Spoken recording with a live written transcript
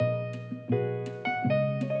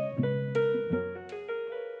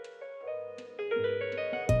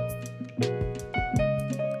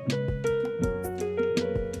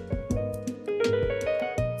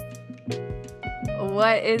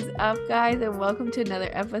What is up, guys, and welcome to another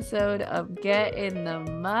episode of Get in the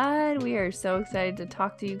Mud. We are so excited to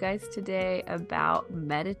talk to you guys today about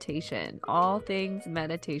meditation, all things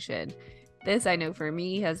meditation. This, I know for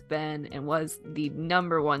me, has been and was the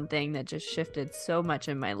number one thing that just shifted so much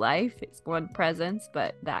in my life. It's one presence,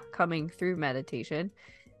 but that coming through meditation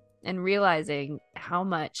and realizing how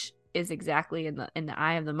much is exactly in the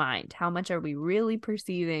eye of the mind. How much are we really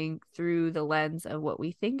perceiving through the lens of what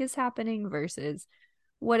we think is happening versus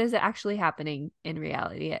what is actually happening in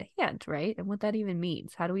reality at hand, right? And what that even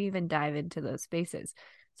means. How do we even dive into those spaces?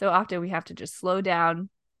 So often we have to just slow down,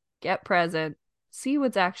 get present, see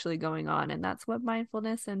what's actually going on. And that's what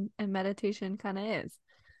mindfulness and meditation kind of is.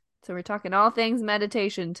 So we're talking all things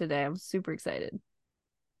meditation today. I'm super excited.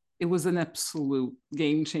 It was an absolute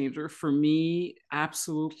game changer for me.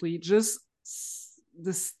 Absolutely. Just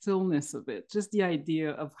the stillness of it, just the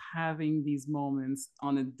idea of having these moments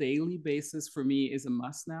on a daily basis for me is a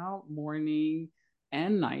must now, morning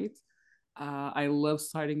and night. I love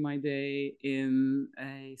starting my day in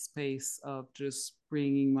a space of just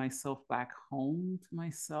bringing myself back home to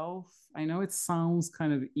myself. I know it sounds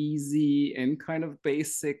kind of easy and kind of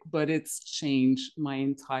basic, but it's changed my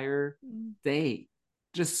entire day.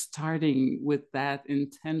 Just starting with that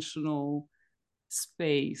intentional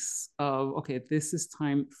space of, okay, this is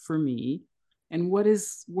time for me. And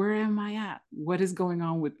where am I at? What is going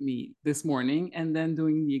on with me this morning? And then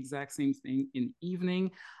doing the exact same thing in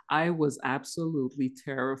evening. I was absolutely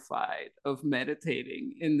terrified of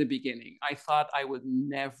meditating in the beginning. I thought I would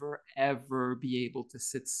never, ever be able to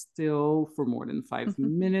sit still for more than 5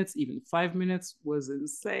 minutes. Even 5 minutes was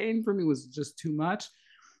insane for me, was just too much.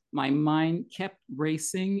 My mind kept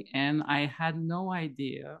racing, and I had no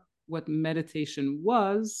idea what meditation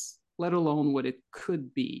was, let alone what it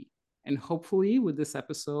could be. And hopefully, with this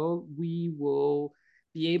episode, we will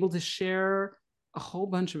be able to share a whole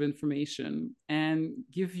bunch of information and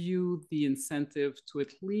give you the incentive to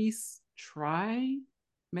at least try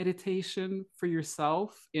meditation for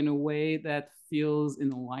yourself in a way that feels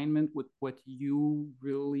in alignment with what you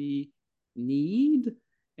really need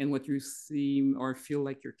and what you seem or feel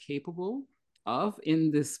like you're capable of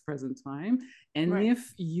in this present time. And Right.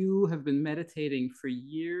 if you have been meditating for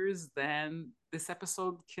years, then this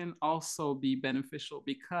episode can also be beneficial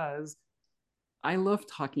because I love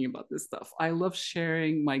talking about this stuff. I love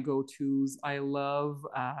sharing my go tos. I love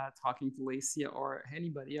talking to Lacey or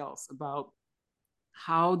anybody else about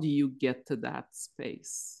how do you get to that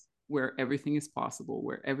space where everything is possible,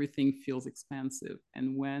 where everything feels expansive,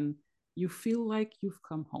 and when you feel like you've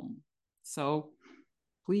come home. So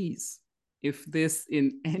please, if this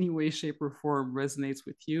in any way, shape, or form resonates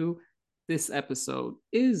with you, this episode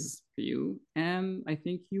is for you. And I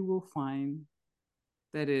think you will find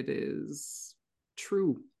that it is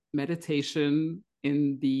true. Meditation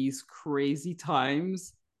in these crazy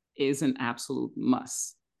times is an absolute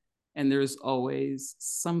must. And there's always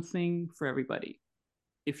something for everybody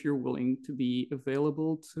if you're willing to be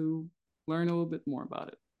available to learn a little bit more about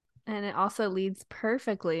it. And it also leads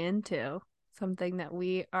perfectly into something that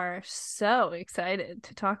we are so excited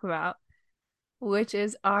to talk about, which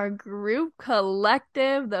is our group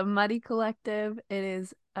collective, the Muddy Collective. It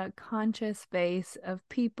is a conscious space of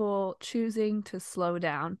people choosing to slow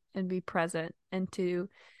down and be present and to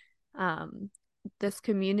um, this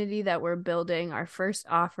community that we're building. Our first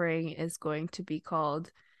offering is going to be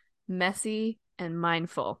called Messy and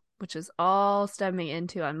Mindful, which is all stemming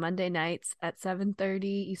into on Monday nights at 7:30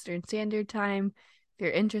 Eastern Standard Time. If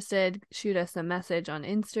you're interested, shoot us a message on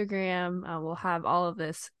Instagram. We'll have all of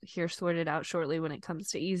this here sorted out shortly when it comes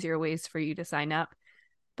to easier ways for you to sign up.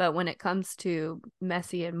 But when it comes to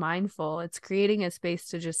Messy and Mindful, it's creating a space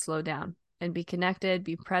to just slow down and be connected,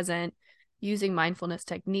 be present, using mindfulness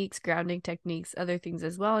techniques, grounding techniques, other things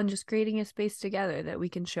as well, and just creating a space together that we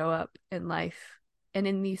can show up in life and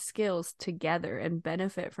in these skills together and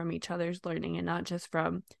benefit from each other's learning and not just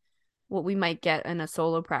from what we might get in a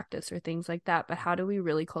solo practice or things like that, but how do we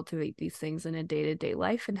really cultivate these things in a day-to-day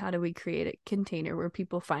life, and how do we create a container where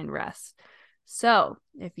people find rest? So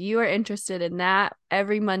if you are interested in that,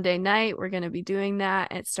 every Monday night we're going to be doing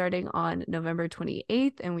that. It's starting on November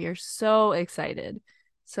 28th, and we are so excited,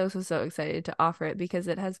 so excited to offer it because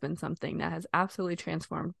it has been something that has absolutely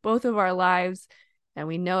transformed both of our lives, and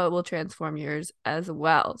we know it will transform yours as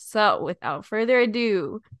well. So without further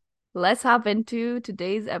ado, let's hop into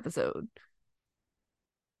today's episode.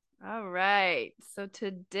 All right. So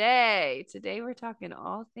today we're talking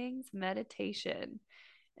all things meditation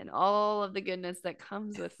and all of the goodness that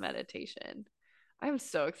comes with meditation. I'm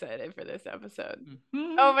so excited for this episode.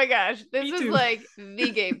 Mm-hmm. Oh my gosh, this Me is too. like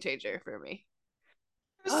the game changer for me.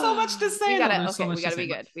 There's so much to We say. No, gotta, there's so okay, we much to gotta say. be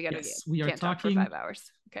But good. We gotta be good. yes, we are Can't talk for talking. 5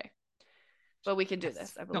 hours. Okay. But we can do Yes.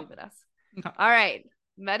 this. I No. believe in us. Okay. All right.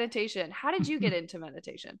 Meditation. How did you get into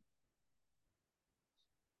meditation?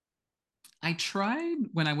 I tried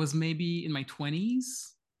when I was maybe in my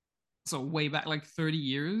 20s, so way back like 30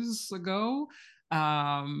 years ago,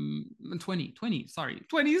 20, sorry,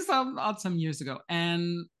 20 some years ago.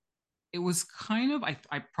 And it was kind of,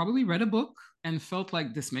 I probably read a book and felt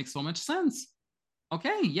like this makes so much sense.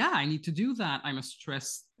 Okay, yeah, I need to do that. I'm a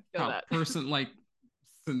stressed I feel out that. person like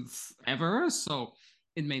since ever, so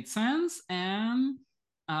it made sense. And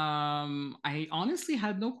I honestly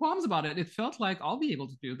had no qualms about it. It felt like I'll be able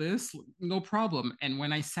to do this, no problem. And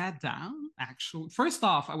when I sat down, actually, first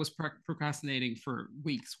off, I was procrastinating for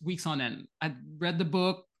weeks on end. I read the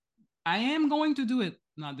book. I am going to do it,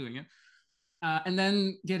 not doing it, and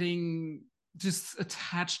then getting just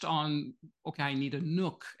attached on, okay, I need a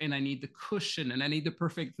nook and I need the cushion and I need the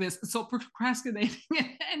perfect this, so procrastinating in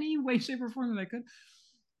any way, shape, or form that I could.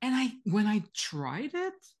 And when I tried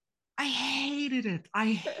it, I hated it. I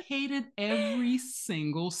hated every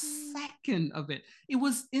single second of it. It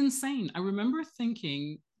was insane. I remember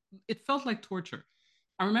thinking it felt like torture.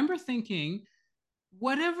 I remember thinking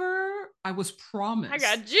whatever I was I got promised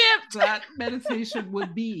gypped. that meditation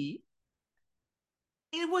would be,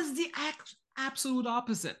 it was the absolute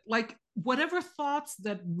opposite. Like whatever thoughts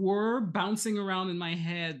that were bouncing around in my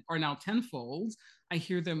head are now tenfold. I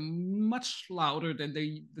hear them much louder than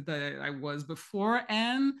I was before,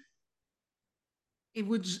 and it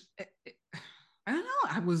would. I don't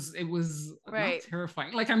know. It was not Right.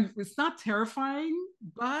 terrifying. Like I'm. It's not terrifying,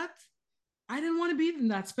 but I didn't want to be in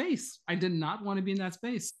that space. I did not want to be in that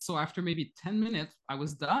space. So after maybe 10 minutes, I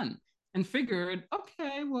was done and figured,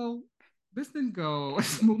 okay, well, this didn't go as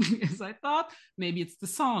smoothly as I thought. Maybe it's the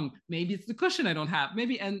song. Maybe it's the cushion I don't have.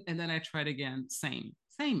 Maybe, and then I tried again. Same.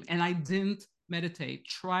 And I didn't meditate,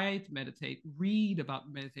 try to meditate, read about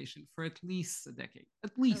meditation for at least a decade,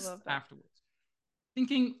 at I least love that. afterwards,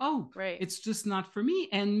 thinking, oh, Right. it's just not for me.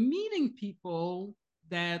 And meeting people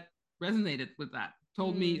that resonated with that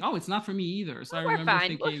told me, Mm. oh, it's not for me either. So I We're remember fine.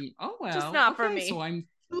 thinking, oh, Just well, not for okay, so me. I'm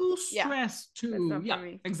too Yeah. stressed That's to, not for yeah,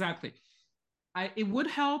 me. exactly. It would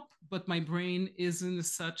help, but my brain isn't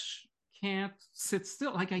as such, can't sit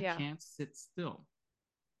still. Like I Yeah. can't sit still.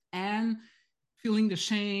 And feeling the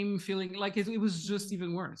shame, feeling like it was just Mm.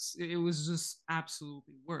 even worse. It was just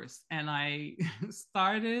absolutely worse. And I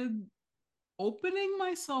started opening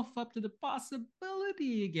myself up to the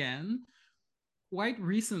possibility again quite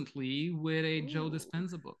recently with a Joe Ooh.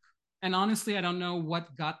 Dispenza book. And honestly, I don't know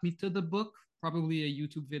what got me to the book, probably a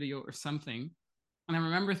YouTube video or something. And I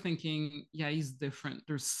remember thinking, yeah, he's different.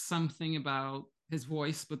 There's something about his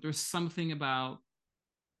voice, but there's something about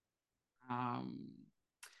um,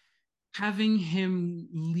 having him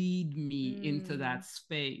lead me into Mm. that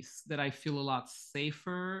space that I feel a lot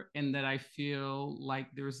safer and that I feel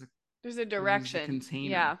like There's a there's a direction. container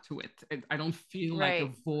Yeah. to it. I don't feel like a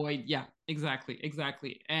Right. void. Yeah,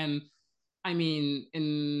 exactly. And I mean,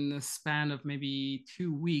 in the span of maybe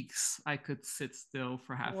 2 weeks, I could sit still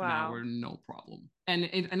for half an Wow. hour, no problem. And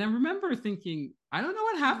I remember thinking, I don't know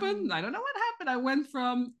what happened. Mhm. I don't know what happened. I went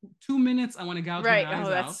from 2 minutes, I want to gouge my Right. Oh, eyes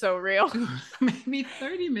that's out, so real. to maybe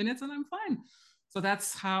 30 minutes, and I'm fine. So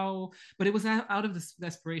that's how, but it was out of this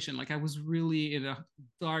desperation. Like I was really in a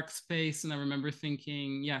dark space, and I remember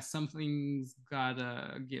thinking, yeah, something's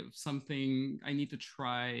gotta give. Something, I need to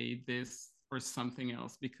try this or something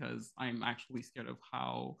else because I'm actually scared of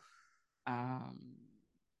um,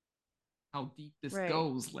 how deep this Right.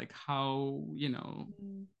 goes. Like how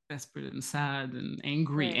Mm. desperate and sad and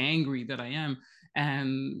angry, Right. angry that I am,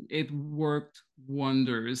 and it worked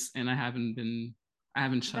wonders. And I haven't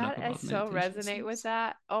shut up That I about so meditation resonate with since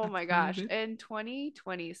that. Oh that my time of gosh. it. In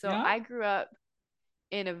 2020, so Yeah. I grew up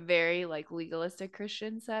in a very like legalistic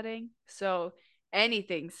Christian setting. So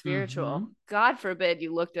anything spiritual, Mm-hmm. God forbid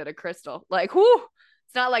you looked at a crystal. Like, whoo,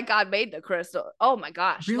 it's not like God made the crystal. Oh my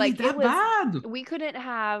gosh. Really Like it that was, bad? we couldn't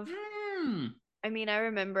have, Mm. I mean, I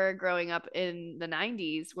remember growing up in the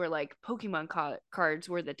 90s where like Pokemon cards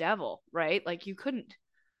were the devil, right? Like you couldn't,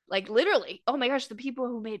 like literally, oh my gosh, the people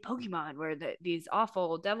who made Pokemon were these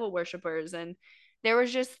awful devil worshippers. And there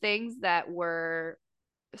was just things that were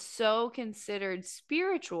so considered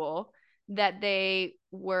spiritual that they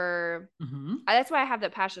were, Mm-hmm. that's why I have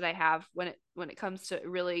that passion I have when it comes to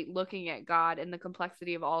really looking at God and the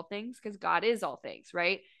complexity of all things, because God is all things,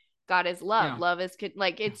 right? God is love. Yeah. Love is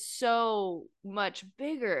like it's so much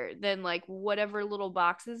bigger than like whatever little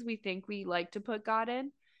boxes we think we like to put God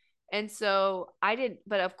in. And so I didn't,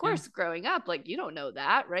 but of Yeah. course, growing up, like you don't know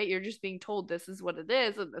that, right? You're just being told this is what it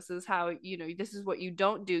is, and this is how, this is what you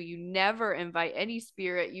don't do. You never invite any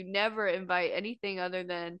spirit, you never invite anything other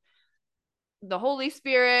than the Holy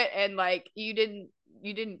Spirit, and like you didn't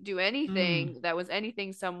do Mm. anything that was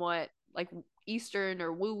anything somewhat like Eastern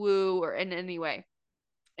or woo woo or in any way.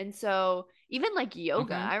 And so even like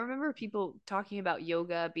yoga, Okay. I remember people talking about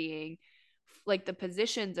yoga being like the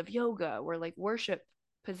positions of yoga were like worship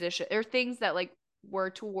position or things that like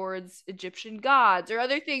were towards Egyptian gods or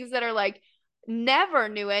other things that are like never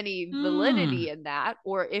knew any validity Mm. in that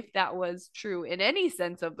or if that was true in any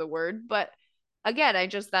sense of the word. But again, I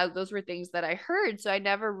just thought those were things that I heard. So I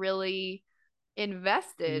never really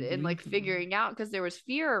invested in like Believe in. figuring out because there was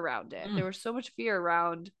fear around it. Mm. There was so much fear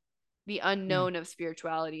around the Yeah. unknown of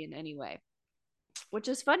spirituality in any way, which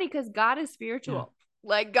is funny because God is Yeah. spiritual.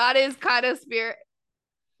 Like God is kind of spirit.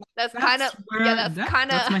 That's kind of, That's yeah, where that's that kind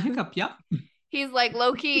that's of, my hiccup. Yeah. he's like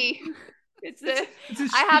low key. It's It's a,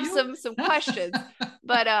 it's a I have spiel. some questions,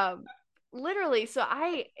 but literally, so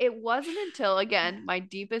it wasn't until again my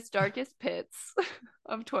deepest darkest pits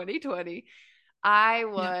of 2020 I Yeah.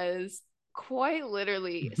 was quite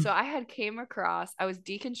literally, so I had came across, I was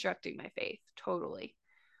deconstructing my faith totally,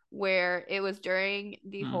 where it was during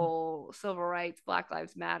the Mm. whole civil rights, Black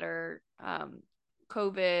Lives Matter,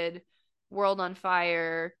 COVID, world on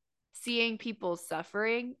fire, seeing people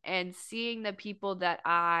suffering and seeing the people that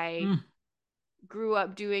I Mm. grew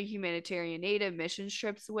up doing humanitarian aid and mission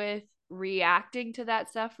trips with reacting to that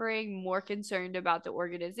suffering, more concerned about the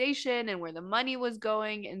organization and where the money was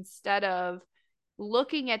going instead of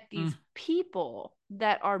looking at Mm. these people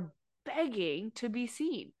that are begging to be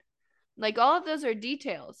seen. Like all of those are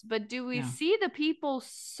details, but do we Yeah. see the people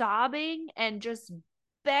sobbing and just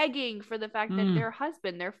begging for the fact that Mm. their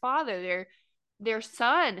husband, their father, their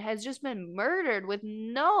son has just been murdered with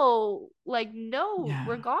no Yeah.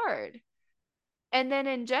 regard. And then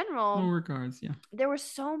in No general, regards. Yeah. there were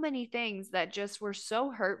so many things that just were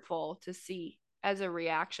so hurtful to see as a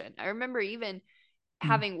reaction. I remember even Mm.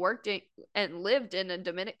 having worked in, and lived in the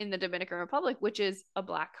Dominican Republic, which is a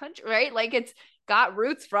black country, right? Like it's got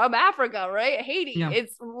roots from Africa, right? Haiti. Yeah.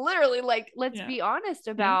 It's literally like let's Yeah. be honest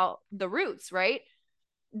Yeah. about the roots, right?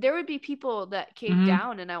 There would be people that came Mm-hmm.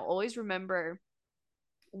 down, and I always remember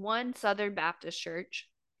one Southern Baptist church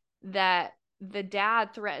that the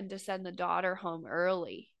dad threatened to send the daughter home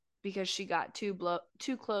early because she got too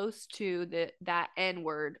close to that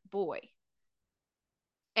N-word boy.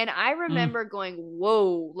 And I Mm. remember going,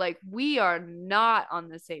 "Whoa, like we are not on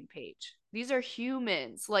the same page. These are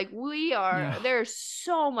humans. Like we Yeah. are there's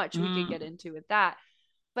so much we could get Mm. into with that."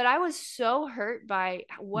 But I was so hurt by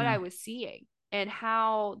what Yeah. I was seeing and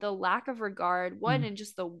how the lack of regard, one, Mm. and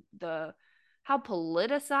just the how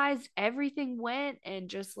politicized everything went, and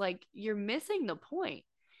just like you're missing the point.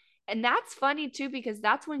 And that's funny too, because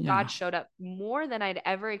that's when God Yeah. showed up more than I'd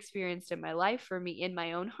ever experienced in my life for me in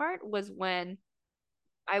my own heart, was when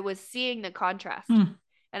I was seeing the contrast Mm.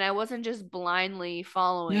 and I wasn't just blindly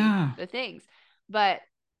following Yeah. the things. But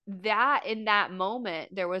that in that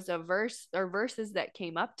moment, there was a verse or verses that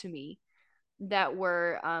came up to me that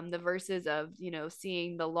were the verses of,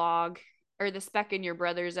 seeing the log or the speck in your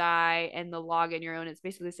brother's eye and the log in your own. It's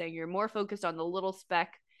basically saying you're more focused on the little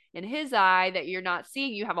speck in his eye that you're not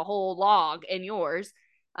seeing. You have a whole log in yours.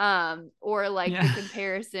 Or like the Yeah.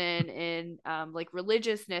 comparison in like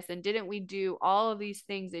religiousness, and didn't we do all of these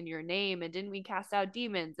things in your name, and didn't we cast out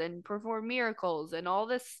demons and perform miracles and all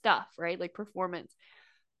this stuff, right? Like performance.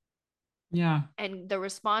 Yeah. And the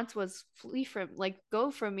response was, flee from, like,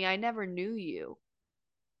 go from me, I never knew you.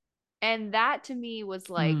 And that to me was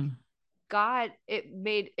like, Mm. God,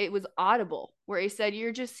 it was audible where he said,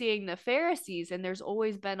 you're just seeing the Pharisees, and there's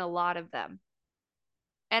always been a lot of them.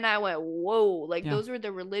 And I went, whoa, like Yeah. those were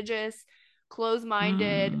the religious,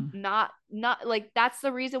 closed-minded, Mm. not like that's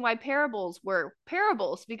the reason why parables were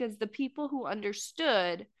parables, because the people who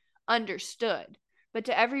understood. But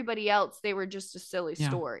to everybody else, they were just a silly Yeah.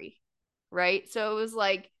 story. Right. So it was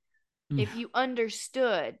like, if Yeah. you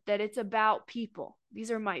understood that it's about people, these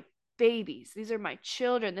are my babies, these are my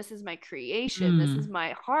children, this is my creation, this is Mm.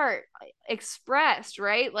 my heart expressed,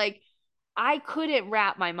 right? Like I couldn't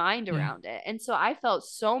wrap my mind Yeah. around it. And so I felt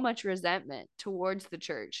so much resentment towards the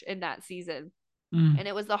church in that season. Mm. And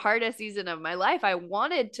it was the hardest season of my life. I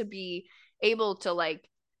wanted to be able to like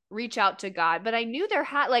reach out to God, but I knew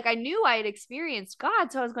I knew I had experienced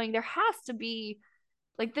God. So I was going, there has to be,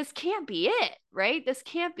 like, this can't be it, right? This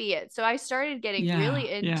can't be it. So I started getting Yeah. really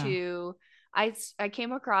Yeah. into, I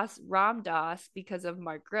came across Ram Dass because of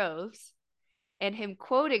Mark Groves and him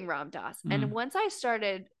quoting Ram Dass. And Mm. once I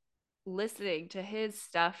started listening to his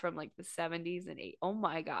stuff from like the 70s and 80s. Oh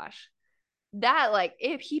my gosh. That like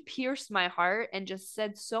if he pierced my heart and just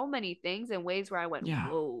said so many things in ways where I went, Yeah.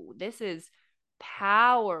 "Whoa, this is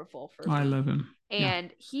powerful for Oh, I me." love him. Yeah.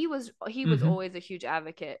 And he was Mm-hmm. always a huge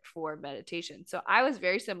advocate for meditation. So I was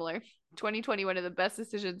very similar. 2020, one of the best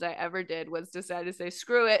decisions I ever did was decide to say,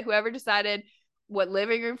 screw it. Whoever decided what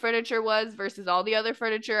living room furniture was versus all the other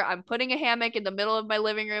furniture, I'm putting a hammock in the middle of my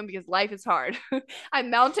living room because life is hard. I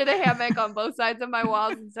mounted a hammock on both sides of my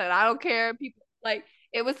walls and said, I don't care. People like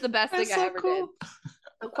it was the best thing That's I so ever did. cool.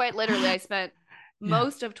 So quite literally, I spent Yeah.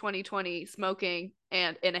 most of 2020 smoking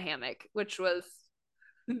and in a hammock, which was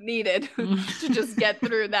needed to just get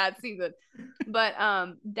through that season. But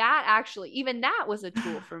that actually, even that was a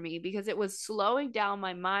tool for me because it was slowing down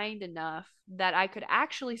my mind enough that I could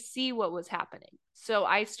actually see what was happening. So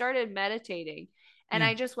I started meditating and Yeah.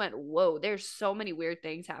 I just went, whoa, there's so many weird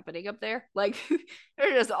things happening up there. Like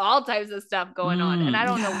there's just all types of stuff going on. And I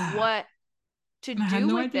don't know Yeah. what to I had do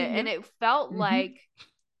no with idea. it. And Yeah. it felt Mm-hmm. like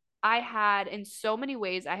I had, in so many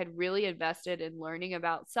ways, I had really invested in learning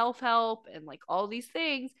about self help and like all these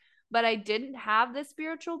things, but I didn't have the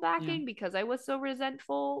spiritual Yeah. backing because I was so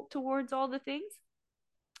resentful towards all the things.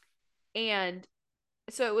 And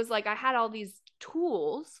so it was like I had all these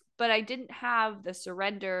tools, but I didn't have the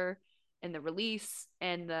surrender and the release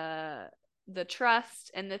and the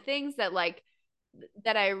trust and the things that like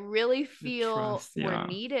that I really The feel trust. were Yeah.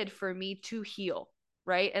 needed for me to heal,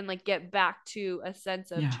 right? And like get back to a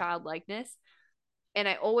sense of Yeah. childlikeness. And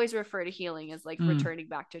I always refer to healing as like Mm. returning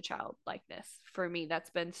back to childlikeness. For me, that's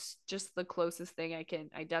been just the closest thing I can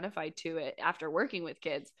identify to it after working with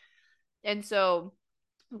kids. And so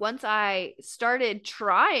once I started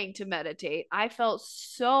trying to meditate, I felt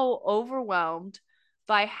so overwhelmed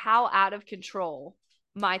by how out of control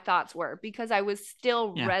my thoughts were because I was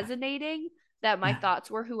still Yeah. resonating that my Yeah. thoughts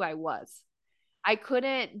were who I was. I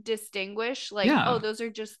couldn't distinguish, like, oh, Yeah. those are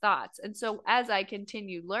just thoughts. And so as I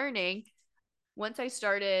continued learning, once I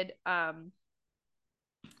started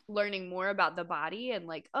learning more about the body and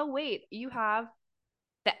like, oh, wait, you have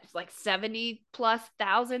that's like 70 plus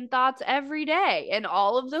thousand thoughts every day. And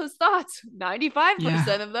all of those thoughts, Yeah.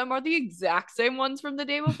 95% of them are the exact same ones from the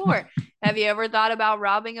day before. Have you ever thought about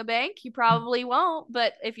robbing a bank? You probably won't.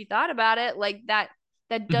 But if you thought about it, like that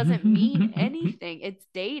doesn't mean anything. It's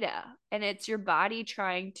data and it's your body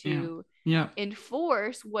trying Yeah. to Yeah.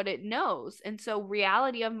 enforce what it knows. And so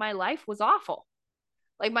reality of my life was awful.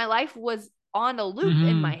 Like my life was on a loop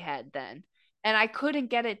in my Mm-hmm. head then, and I couldn't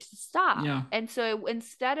get it to stop. Yeah. And so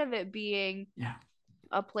instead of it being Yeah.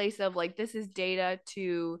 a place of like this is data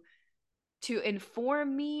to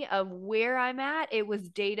inform me of where I'm at, it was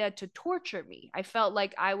data to torture me. I felt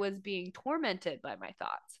like I was being tormented by my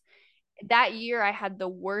thoughts. That year I had the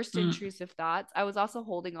worst Mm. intrusive thoughts. I was also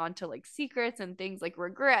holding on to like secrets and things like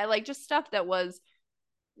regret, like just stuff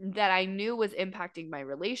that I knew was impacting my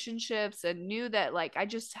relationships and knew that like I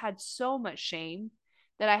just had so much shame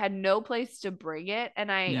that I had no place to bring it. And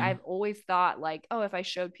Yeah. I've always thought like, oh, if I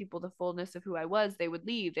showed people the fullness of who I was, they would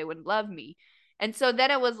leave, they wouldn't love me. And so then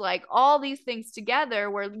it was like all these things together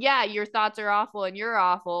where, yeah, your thoughts are awful and you're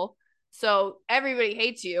awful. So everybody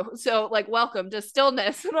hates you. So like, welcome to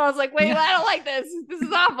stillness. And I was like, wait, Yeah. I don't like this. This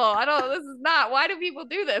is awful. I don't, this is not, why do people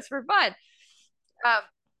do this for fun? Um,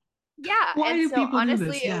 yeah, Why and do so people do honestly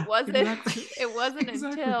this? it Yeah. wasn't Exactly. it wasn't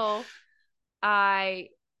Exactly. until I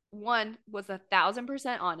one was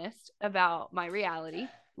 1,000% honest about my reality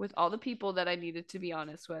with all the people that I needed to be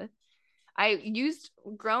honest with. I used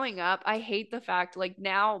growing up, I hate the fact like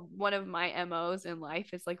now one of my MOs in life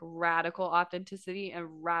is like radical authenticity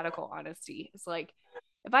and radical honesty. It's like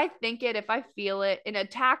if I think it, if I feel it in a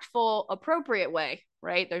tactful, appropriate way,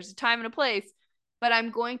 right? There's a time and a place, but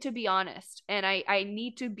I'm going to be honest. And I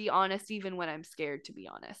need to be honest even when I'm scared to be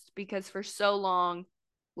honest because for so long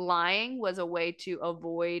lying was a way to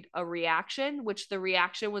avoid a reaction, which the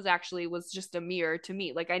reaction was just a mirror to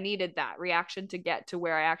me. Like I needed that reaction to get to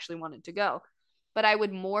where I actually wanted to go. But I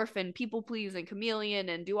would morph and people please and chameleon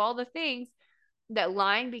and do all the things that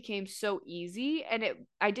lying became so easy, and it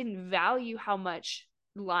I didn't value how much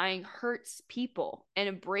lying hurts people and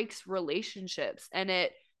it breaks relationships and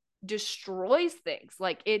it destroys things.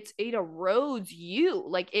 Like it erodes you.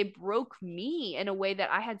 Like it broke me in a way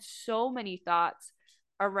that I had so many thoughts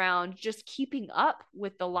around just keeping up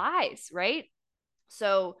with the lies, right?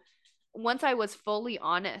 So once I was fully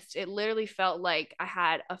honest, it literally felt like I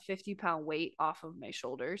had a 50-pound weight off of my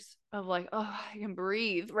shoulders of like, oh, I can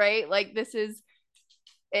breathe, right? Like this is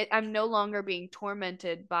it. I'm no longer being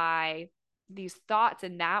tormented by these thoughts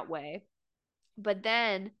in that way. But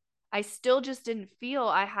then I still just didn't feel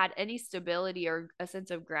I had any stability or a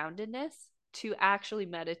sense of groundedness to actually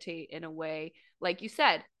meditate in a way, like you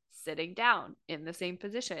said, sitting down in the same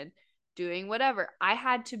position, doing whatever.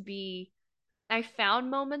 I found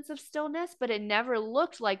moments of stillness, but it never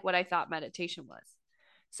looked like what I thought meditation was.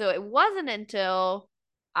 So it wasn't until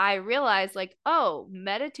I realized, like, oh,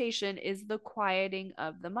 meditation is the quieting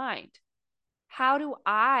of the mind. How do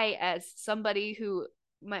I, as somebody who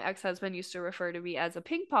my ex husband used to refer to me as a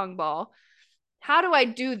ping pong ball, how do I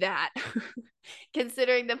do that?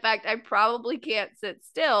 Considering the fact I probably can't sit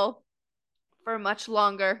still for much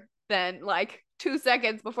longer than like 2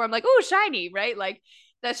 seconds before I'm like, oh, shiny, right? Like,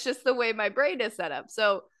 that's just the way my brain is set up.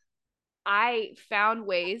 So I found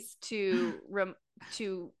ways to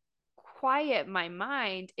quiet my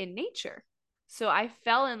mind in nature. So I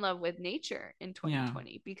fell in love with nature in Yeah.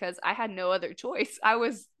 2020 because I had no other choice. I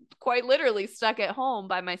was quite literally stuck at home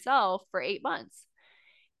by myself for 8 months.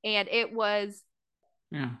 And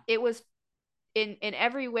Yeah. it was in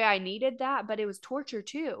every way I needed that, but it was torture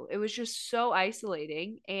too. It was just so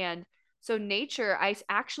isolating. And so nature, I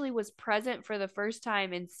actually was present for the first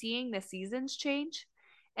time in seeing the seasons change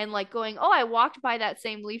and like going, oh, I walked by that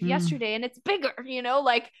same leaf Mm. yesterday and it's bigger,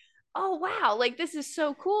 like, oh wow, like this is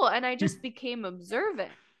so cool. And I just became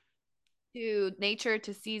observant to nature,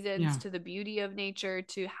 to seasons, Yeah. to the beauty of nature,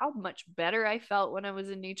 to how much better I felt when I was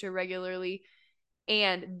in nature regularly.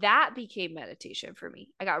 And that became meditation for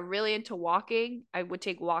me. I got really into walking. I would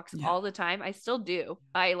take walks Yeah. all the time. I still do.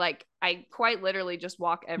 I quite literally just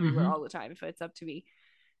walk everywhere Mm-hmm. all the time if it's up to me.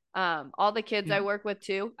 All the kids I Yeah. work with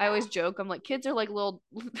too. I always joke. I'm like, kids are like little,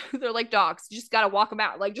 they're like dogs. You just got to walk them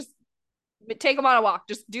out. Like, just take them on a walk.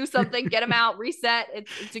 Just do something, get them out, reset.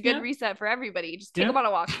 It's a good Yeah. reset for everybody. Just take them Yeah. on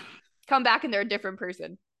a walk, come back, and they're a different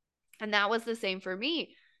person. And that was the same for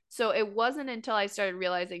me. So it wasn't until I started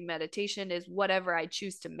realizing meditation is whatever I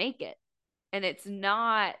choose to make it. And it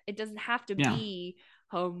doesn't have to Yeah. be,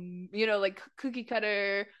 like cookie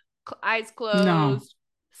cutter, eyes No. closed,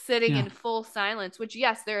 sitting Yeah. in full silence, which,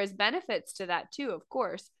 yes, there is benefits to that too, of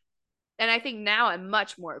course. And I think now I'm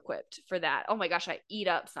much more equipped for that. Oh my gosh, I eat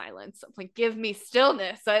up silence. I'm like, give me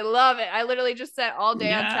stillness. I love it. I literally just sat all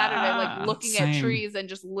day on Saturday, like Yeah. looking at Same. trees and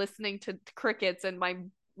just listening to crickets, and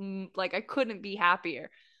like, I couldn't be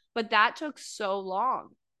happier. But that took so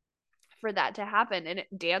long for that to happen. And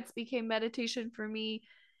dance became meditation for me.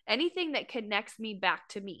 Anything that connects me back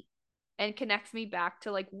to me and connects me back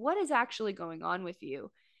to like what is actually going on with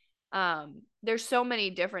you. There's so many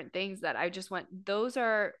different things that I just went, those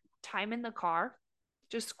are time in the car,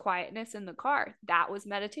 just quietness in the car. That was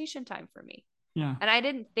meditation time for me. Yeah. And I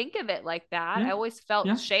didn't think of it like that. I Yeah. always felt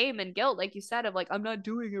Yeah. shame and guilt, like you said, of like, I'm not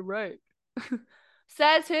doing it right.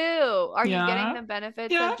 Says who? Are you getting Yeah. the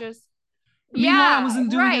benefits Yeah. of just, Meanwhile, I yeah, wasn't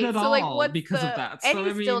doing it right. at So like, all what's because of the, that. So any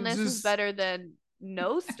I mean, stillness is just better than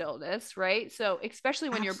no stillness, right? So especially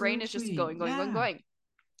when your brain is just absolutely. going, going, going, Yeah. going.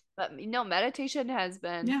 But meditation has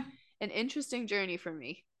been Yeah. an interesting journey for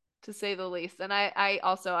me, to say the least. And I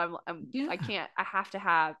also, I Yeah. can't, I have to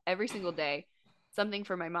have every single day something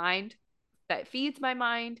for my mind that feeds my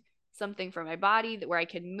mind, something for my body that where I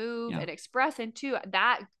can move Yeah. and express into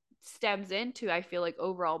that stems into, I feel like,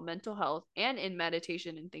 overall mental health and in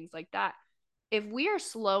meditation and things like that. If we are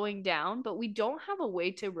slowing down, but we don't have a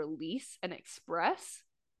way to release and express,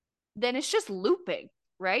 then it's just looping,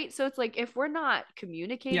 right? So it's like, if we're not Yeah.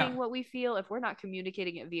 communicating what we feel, if we're not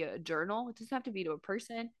communicating it via a journal, it doesn't have to be to a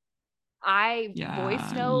person. I Yeah. voice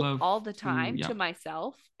I note love all the to. time Yeah. to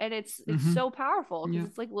myself, and it's Mm-hmm. so powerful because Yeah.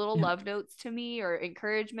 it's like little Yeah. love notes to me, or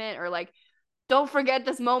encouragement, or like, don't forget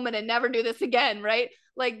this moment and never do this again, right?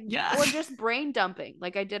 Like, Yeah. or just brain dumping.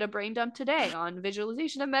 Like, I did a brain dump today on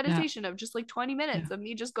visualization and Yeah. meditation of just like 20 Yeah. minutes of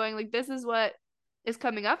me just going like, this is what is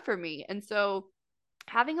coming up for me. And so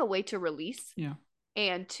having a way to release Yeah.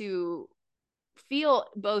 and to feel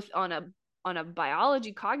both on a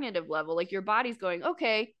biology cognitive level, like your body's going,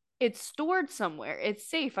 okay, it's stored somewhere, it's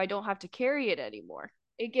safe, I don't have to carry it anymore.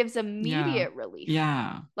 It gives Yeah. immediate relief.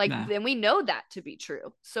 Yeah. Like, Yeah. then we know that to be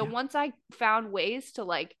true. So Yeah. once I found ways to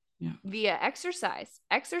like, Yeah. via exercise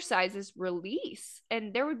is release.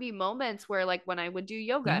 And there would be moments where, like, when I would do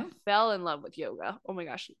yoga, I Yeah. fell in love with yoga. Oh my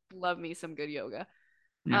gosh, love me some good yoga.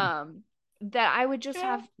 Yeah. um that I would just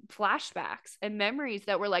Yeah. have flashbacks and memories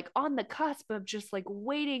that were like on the cusp of just like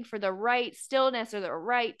waiting for the right stillness or the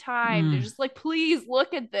right time to Mm. just like, please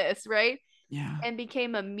look at this, right? Yeah. And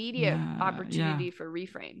became immediate Yeah. Yeah. opportunity for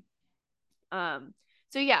reframe. um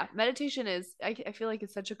so yeah, meditation is, I feel like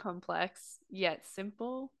it's such a complex yet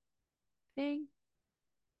simple thing.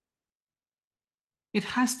 It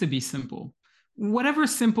has to be simple. Whatever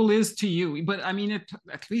simple is to you. But I mean,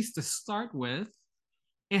 at least to start with,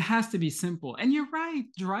 it has to be simple. And you're right,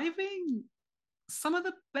 driving, some of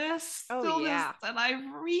the best Oh stillness yeah. that I've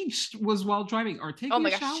reached was while driving or Oh taking a my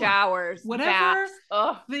gosh, shower. showers, Whatever baths.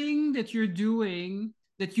 Oh, thing that you're doing,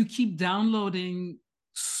 that you keep downloading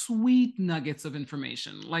sweet nuggets of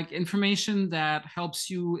information, like information that helps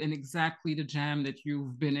you in exactly the jam that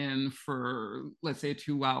you've been in for, let's say,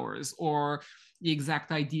 2 hours, or the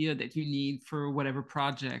exact idea that you need for whatever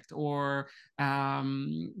project, or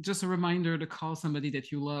just a reminder to call somebody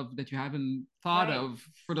that you love that you haven't thought right. of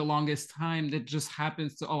for the longest time, that just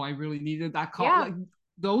happens to, oh, I really needed that call. Yeah. Like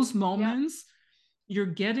those Yep. moments, you're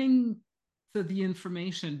getting to the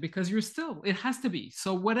information because you're still, it has to be.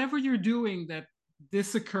 So whatever you're doing that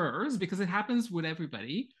this occurs, because it happens with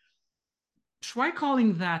everybody, try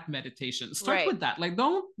calling that meditation. Start Right. with that. Like,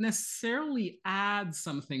 don't necessarily add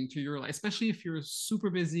something to your life, especially if you're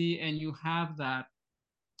super busy and you have that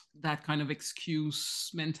kind of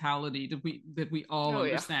excuse mentality that we all Oh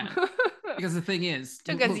yeah. understand. Because the thing is,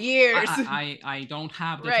 Took us look, years. I don't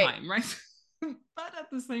have the Right. time, right? But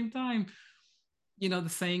at the same time, the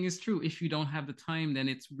saying is true. If you don't have the time, then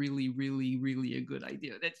it's really, really, really a good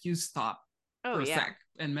idea that you stop Oh for a yeah. sec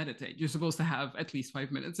and meditate. You're supposed to have at least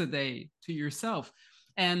 5 minutes a day to yourself.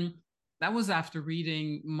 And that was after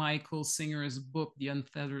reading Michael Singer's book, The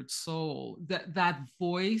Untethered Soul. That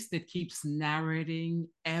voice that keeps narrating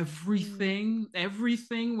Mm.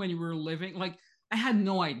 everything when you were living. Like, I had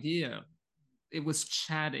no idea it was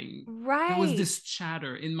chatting. There was Right. this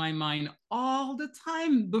chatter in my mind all the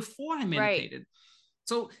time before I Right. meditated.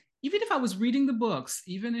 So even if I was reading the books,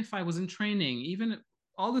 even if I was in training, even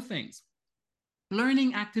all the things,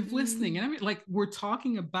 learning active listening, Mm. and I mean, like, we're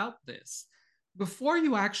talking about this before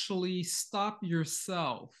you actually stop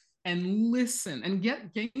yourself and listen and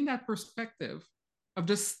gain that perspective of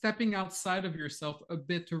just stepping outside of yourself a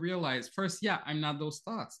bit to realize first, yeah, I'm not those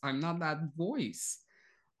thoughts. I'm not that voice.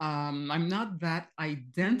 I'm not that Mm.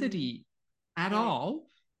 identity at Right. all.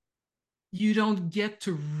 You don't get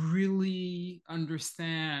to really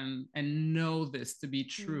understand and know this to be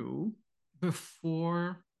Mm. true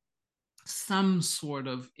before some sort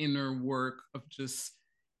of inner work of just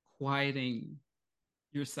quieting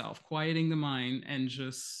yourself, quieting the mind, and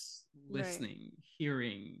just Right. listening,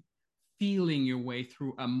 hearing, feeling your way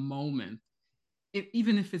through a moment,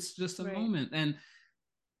 even if it's just a Right. moment. And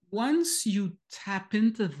once you tap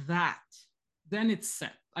into that, then it's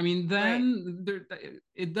set. I mean, Right. then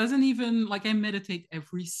it doesn't even, like, I meditate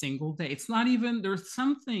every single day. It's not even, there's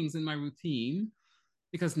some things in my routine,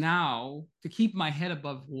 because now to keep my head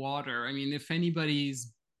above water, I mean, if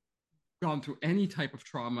anybody's gone through any type of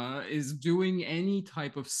trauma, is doing any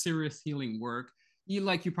type of serious healing work,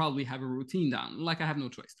 you probably have a routine down. Like, I have no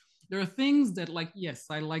choice. There are things that, like, yes,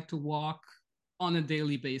 I like to walk on a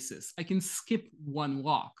daily basis. I can skip one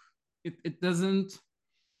walk. It doesn't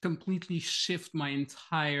completely shift my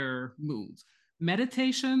entire mood.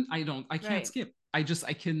 Meditation, I can't Right. skip. I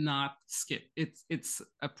cannot skip. It's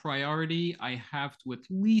a priority. I have to at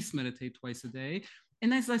least meditate twice a day.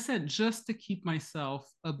 And as I said, just to keep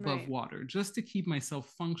myself above Right. water, just to keep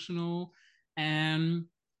myself functional and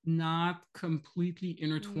not completely Mm.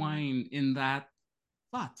 intertwined in that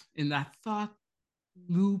thought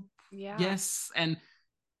loop. Yeah. Yes. And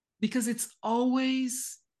because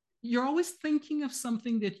you're always thinking of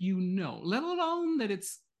something that let alone that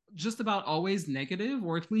it's just about always negative,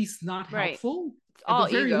 or at least not Right. helpful. It's At the all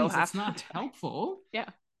very ego least, it's half the not time. helpful. Yeah.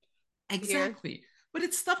 Here. Exactly. But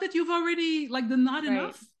it's stuff that you've already, like, the not Right.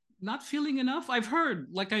 enough, not feeling enough. I've heard,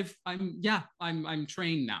 like, I'm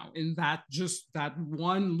trained now in that, just that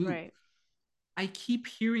one loop. Right. I keep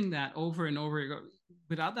hearing that over and over again.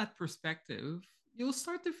 Without that perspective, you'll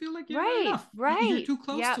start to feel like you're not Right. enough. You're Right. too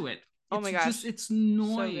close Yep. to it. Oh my It's just, gosh. it's So good.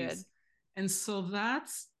 noise. And so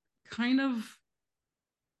that's kind of,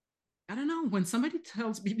 I don't know, when somebody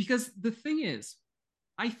tells me, because the thing is,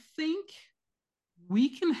 I think we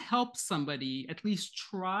can help somebody at least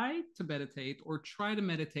try to meditate, or try to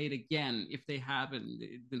meditate again if they haven't,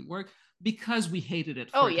 it didn't work, because we hated it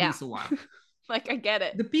Oh for at yeah. least a while. Like I get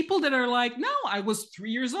it. The people that are like, no, I was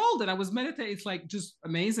 3 years old and I was meditating, it's like, just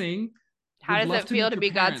amazing. How Would does love it to feel meet to your be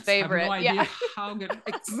God's parents. Have no favorite? idea Yeah. how good,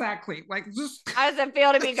 exactly. Like, just, How does it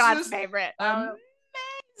feel to be it's God's just favorite?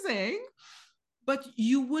 amazing. But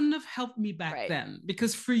you wouldn't have helped me back Right. then,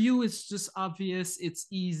 because for you, it's just obvious. It's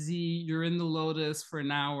easy. You're in the lotus for an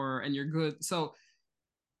hour and you're good. So,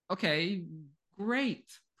 okay,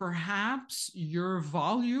 great. Perhaps your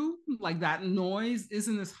volume, like that noise,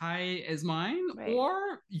 isn't as high as mine, Right.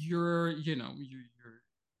 or you're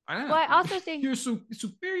I don't Well, I know, also think you're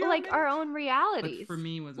superior, like maybe. our own But for realities.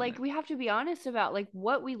 me, it wasn't Like there. we have to be honest about like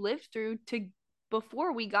what we lived through to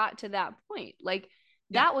before we got to that point. Like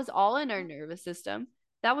Yeah. That was all in our nervous system.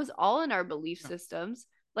 That was all in our belief Yeah. systems.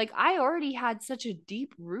 Like I already had such a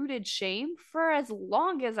deep rooted shame for as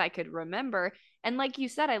long as I could remember. And like you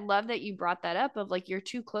said, I love that you brought that up of like you're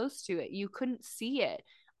too close to it. You couldn't see it.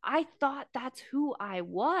 I thought that's who I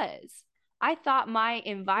was. I thought my Yep.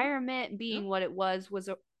 environment Yep. being what it was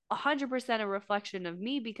a 100% a reflection of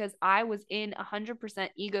me because I was in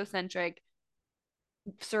 100% egocentric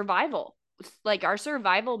survival. Like our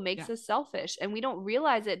survival Yeah. makes us selfish and we don't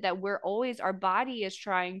realize it that we're always our body is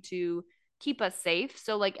trying to keep us safe.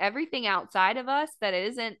 So like everything outside of us that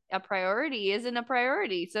isn't a priority isn't a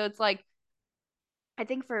priority. So it's like I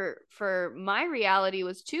think for my reality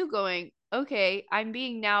was too going, okay, I'm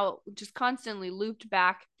being now just constantly looped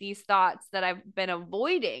back these thoughts that I've been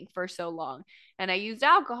avoiding for so long. And I used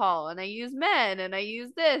alcohol and I used men and I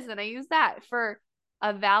used this and I used that for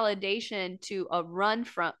a validation to a run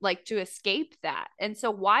from like to escape that. And so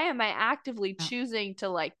why am I actively Yeah. choosing to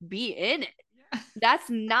like be in it? Yeah. That's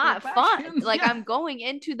Go not back fun. in. Like Yeah. I'm going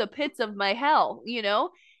into the pits of my hell, you know?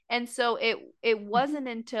 And so it Mm-hmm. wasn't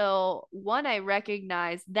until one I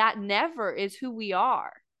recognized that never is who we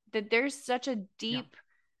are. That there's such a Yeah. deep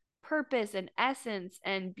purpose and essence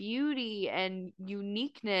and beauty and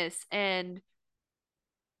uniqueness and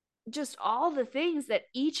just all the things that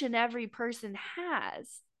each and every person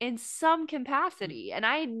has in some Yeah. capacity. And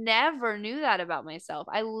I never knew that about myself.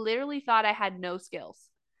 I literally thought I had no skills.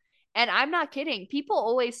 And I'm not kidding. People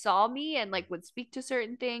always saw me and like would speak to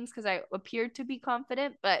certain things because I appeared to be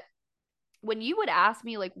confident. But when you would ask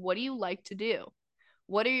me, like, what do you like to do?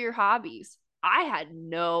 What are your hobbies? I had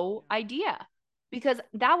no Yeah. idea because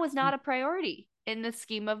that was Mm. not a priority in the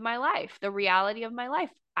scheme of my life, the reality of my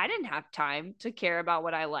life. I Yeah. didn't have time to care about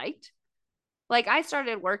what I liked. Like I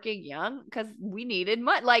started working young because we needed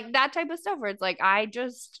money, like that type of stuff where it's like I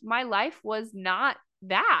just my life was not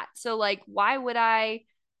that. So like why would I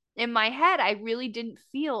in my head I really didn't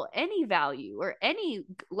feel any value or any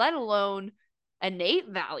let alone innate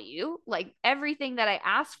value. Like everything that I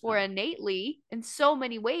asked for Yeah. innately in so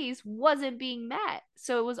many ways wasn't being met.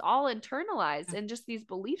 So it was all internalized Yeah. and just these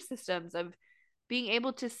belief systems of being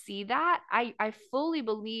able to see that, I fully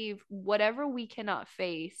believe whatever we cannot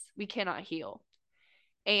face, we cannot heal.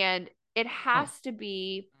 And it has Oh, to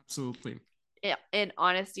be absolutely. in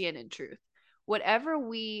honesty and in truth. Whatever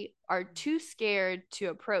we are too scared to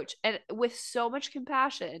approach, and with so much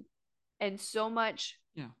compassion and so much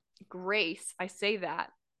Yeah. grace, I say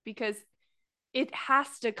that because it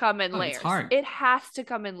has to come in Oh, it's layers. hard. It has to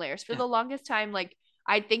come in layers. For Yeah. the longest time, like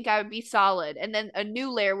I think I would be solid, and then a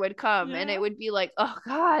new layer would come, and it Yeah. would be like, oh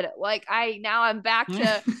God, like I'm back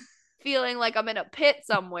to feeling like I'm in a pit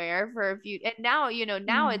somewhere for a few. And now,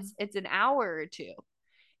 now Mm. it's an hour or two,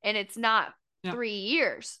 and it's not Yeah. 3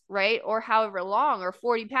 years, right? Or however long, or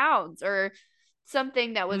 40 pounds, or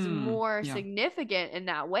something that was Mm. more Yeah. significant in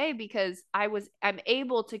that way because I'm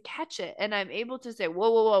able to catch it and I'm able to say, whoa,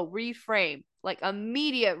 whoa, whoa, reframe, like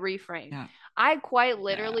immediate reframe. Yeah. I quite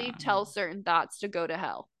literally Yeah. tell certain thoughts to go to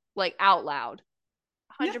hell, like out loud,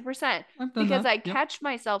 Yeah. 100%, I've done because that. I Yep. catch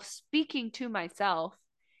myself speaking to myself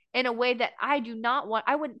in a way that I do not want.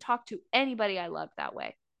 I wouldn't talk to anybody I love that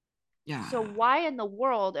way. So Yeah. why in the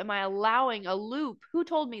world am I allowing a loop? Who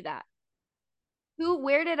told me that?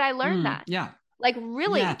 Where did I learn Mm. that? Yeah. Like Yeah.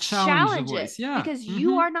 really Challenge the challenge it voice. Yeah. because you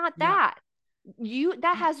Mm-hmm. are not Yeah. that. That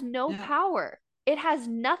Yeah. has no Yeah. power. It has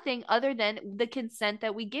nothing other than the consent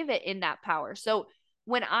that we give it in that power. So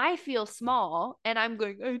when I feel small and I'm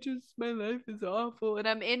going, my life is awful, and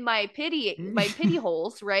I'm in my pity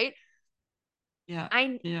holes, right? Yeah.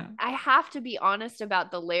 I Yeah. I have to be honest about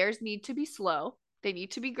the layers need to be slow. They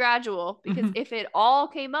need to be gradual because Mm-hmm. if it all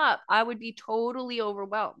came up, I would be totally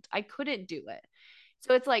overwhelmed. I couldn't do it.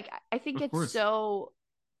 So it's like I think Of course.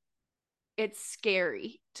 it's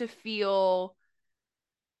scary to feel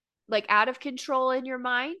like out of control in your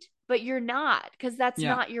mind, but you're not because that's Yeah.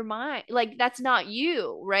 not your mind. Like that's not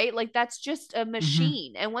you, right? Like that's just a Mm-hmm.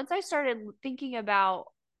 machine. And once I started thinking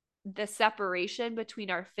about the separation between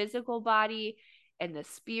our physical body and the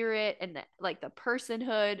spirit and the like the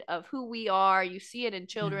personhood of who we are, you see it in Yeah.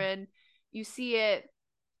 children, you see it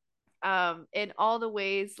in all the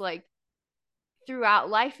ways like throughout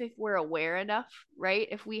life if we're aware enough, right?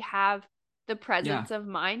 If we have the Yeah. presence of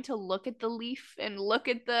mind to look at the leaf and look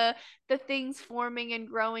at the things forming and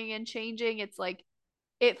growing and changing, it's like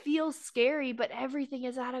it feels scary, but everything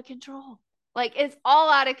is out of control. Like it's all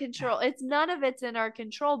out of Yeah. control. It's none of it's in our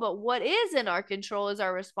control, but what is in our control is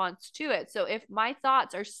our response to it. So if my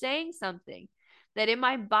thoughts are saying something that in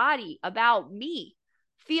my body about me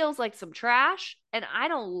feels like some trash and I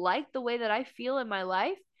don't like the way that I feel in my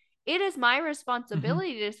life, it is my Mm-hmm.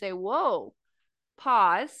 responsibility to say, whoa,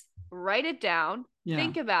 pause, write it down, Yeah.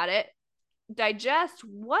 think about it, digest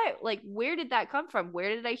what, like, where did that come from?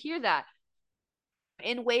 Where did I hear that?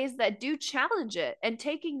 In ways that do challenge it, and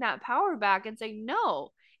taking that power back and saying,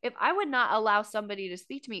 no, if I would not allow somebody to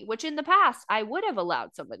speak to me, which in the past I would have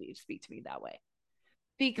allowed somebody to speak to me that way Oh,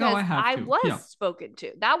 because I have I to. was Yeah. spoken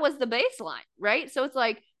to. That was the baseline, right? So it's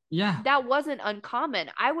like, Yeah. that wasn't uncommon.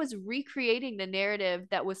 I was recreating the narrative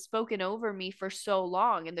that was spoken over me for so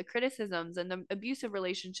long, and the criticisms and the abusive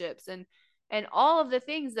relationships and all of the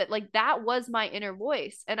things that, like, that was my inner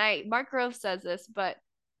voice. And I Mark Grove says this, but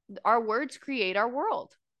our words create our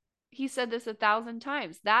world. He said this 1,000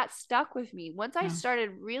 times. That stuck with me. Once I Yeah.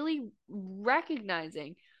 started really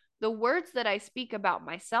recognizing the words that I speak about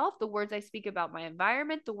myself, the words I speak about my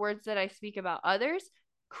environment, the words that I speak about others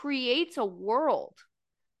creates a world.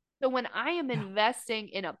 So when I am Yeah. investing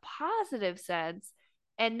in a positive sense,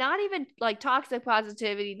 and not even like toxic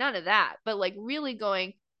positivity, none of that, but like really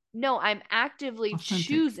going, no, I'm actively Authentic.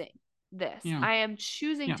 choosing this. Yeah. I am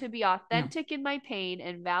choosing Yeah. to be Yeah. authentic in my pain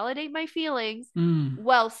and validate my feelings Mm.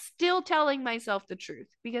 while still telling myself the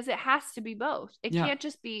truth, because it has to be both. It Yeah. can't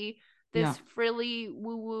just be Yeah. this frilly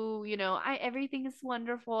woo woo, everything is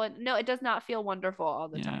wonderful. And no, it does not feel wonderful all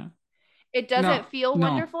the time. Yeah. It No. doesn't feel No.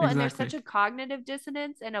 wonderful, and there's Exactly. such a cognitive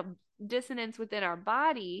dissonance and a dissonance within our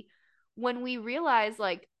body when we realize,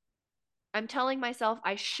 like, I'm telling myself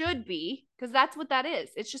I should be, because that's what that is.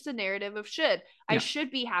 It's just a narrative of should. I Yeah. should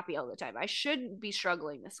be happy all the time. I shouldn't be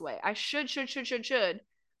struggling this way. I should.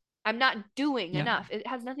 I'm not doing Yeah. enough. It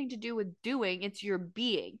has nothing to do with doing, it's your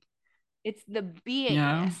being. It's the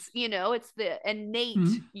Yeah. beingness, it's the innate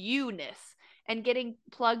Mm. you-ness, and getting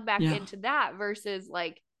plugged back Yeah. into that versus,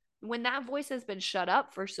 like, when that voice has been shut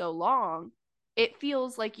up for so long, it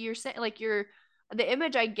feels like you're saying, like, you're the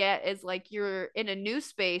image I get is like you're in a new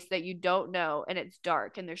space that you don't know, and it's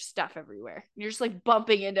dark and there's stuff everywhere. You're just like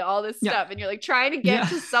bumping into all this Yeah. stuff, and you're like trying to get Yeah.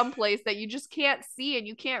 to some place that you just can't see and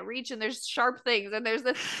you can't reach, and there's sharp things and there's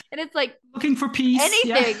this, and it's like Looking for peace.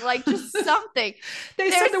 Yeah. anything, like just something.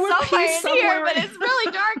 They said There's there were somewhere peace in here, somewhere. but it's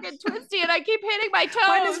really dark and twisty, and I keep hitting my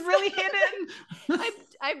Mine is toes. really hidden.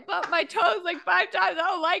 I bump my toes like 5 times. I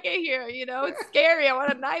don't like it here. It's scary. I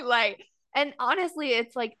want a nightlight. And honestly,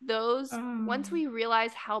 it's like those, once we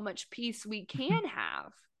realize how much peace we can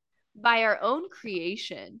have by our own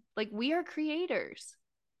creation, like, we are creators.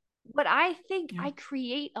 But I think Yeah. I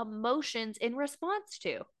create emotions in response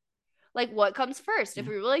to, like, what comes first. If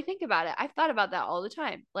Yeah. we really think about it, I've thought about that all the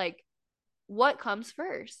time. Like, what comes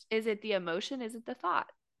first? Is it the emotion? Is it the thought?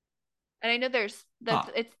 And I know there's that,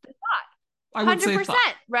 Thought. it's the thought. I would say thought.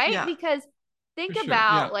 100%, right? Yeah. Because For think sure.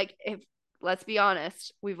 about, Yeah. like, if, let's be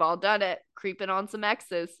honest, we've all done it, creeping on some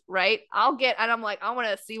exes, right? And I'm like, I want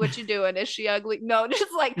to see what you're doing. Is she ugly? No,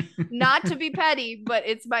 just like, not to be petty, but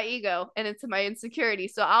it's my ego and it's my insecurity.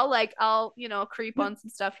 So I'll creep Yeah. on some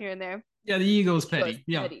stuff here and there. Yeah. The ego The is ego is petty.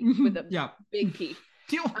 Yeah. petty with a Yeah. big P.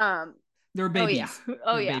 Um, They're oh yeah. babies.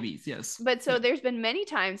 Oh They're yeah. babies. Yes. But so Yeah. there's been many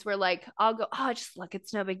times where, like, I'll go, oh, just look,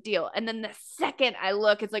 it's no big deal. And then the second I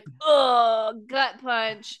look, it's like, oh, gut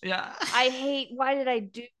punch. Yeah. I hate, why did I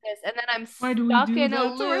do this? And then I'm Why do we stuck do in a that to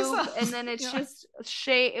loop. And ourselves? then it's Yeah. just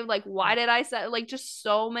shame. Like, why Yeah. did I say, like, just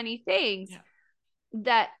so many things Yeah.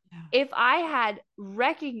 that Yeah. if I had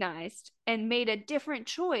recognized and made a different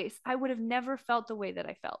choice, I would have never felt the way that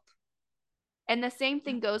I felt. And the same Yeah.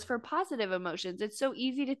 thing goes for positive emotions. It's so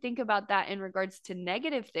easy to think about that in regards to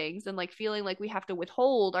negative things and, like, feeling like we have to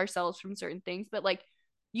withhold ourselves from certain things, but, like,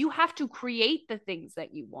 you have to create the things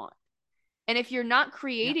that you want. And if you're not Yeah.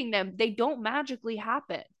 creating them, they don't magically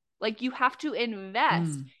happen. Like, you have to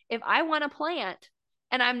invest. Mm. If I want a plant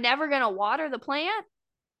and I'm never going to water the plant,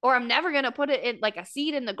 or I'm never going to put it in, like, a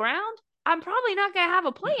seed in the ground, I'm probably not going to have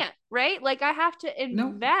a Yeah. plant, right? Like, I have to No,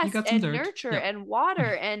 you invest got some and dirt. nurture Yeah. and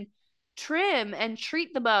water and trim and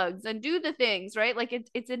treat the bugs and do the things, right? Like,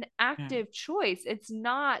 it's an Yeah. active choice. It's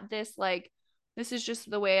not this, like, this is just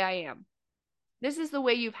the way I am. This is the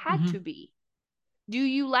way you've had to Mm-hmm. be. Do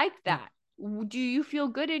you like Yeah. that? Do you feel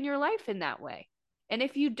good in your life in that way? And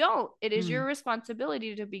if you don't, it is your Mm.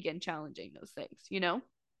 responsibility to begin challenging those things?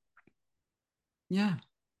 Yeah.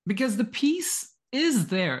 Because the peace is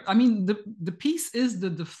there. I mean, the peace is the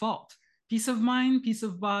default. Peace of mind, peace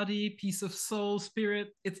of body, peace of soul,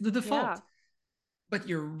 spirit. It's the Yeah. default. But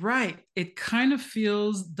you're right. It kind of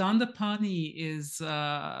feels. Dandapani is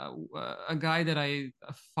a guy that I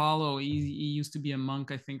follow. He used to be a monk,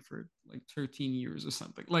 I think, for like 13 years or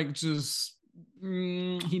something. Like, just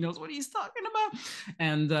he knows what he's talking about.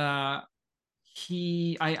 And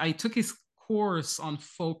I took his course on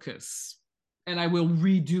focus, and I will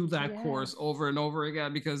redo that course Yes. over and over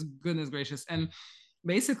again because goodness gracious. And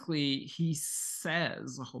basically he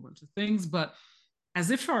says a whole bunch of things, but as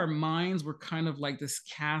if our minds were kind of like this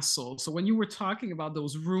castle. So when you were talking about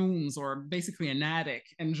those rooms or basically an attic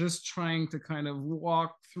and just trying to kind of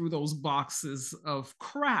walk through those boxes of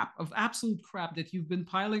crap, of absolute crap that you've been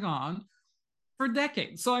piling on for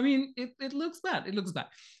decades. So I mean, it looks bad. It looks bad.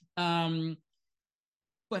 Um,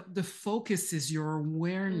 but the focus is your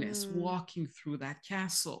awareness Mm, walking through that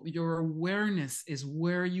castle. Your awareness is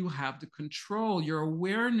where you have the control. Your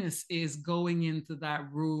awareness is going into that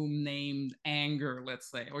room named anger, let's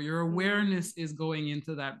say, or your mm, awareness is going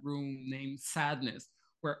into that room named sadness,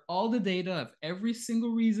 where all the data of every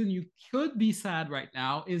single reason you could be sad right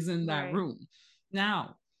now is in that right. room.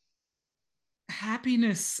 Now,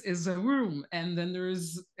 happiness is a room, and then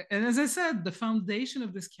there's, and as I said, the foundation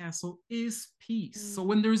of this castle is peace. So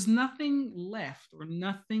when Mm, there's nothing left or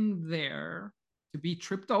nothing there to be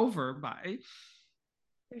tripped over by,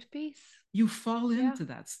 there's peace. you fall Yeah. into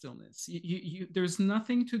that stillness. There's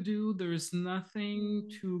nothing to do, there's nothing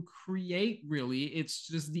Mm, to create, really. It's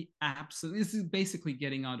just the absence. This is basically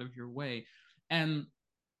getting out of your way. And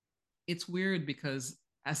it's weird because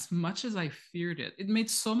as much as I feared it, it made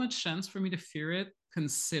so much sense for me to fear it,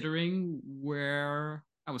 considering where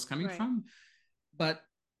I was coming right. from. But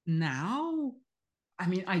now, I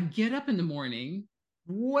mean, I get up in the morning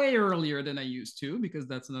way earlier than I used to because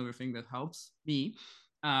that's another thing that helps me.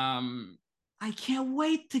 Um, I can't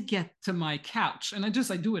wait to get to my couch, and I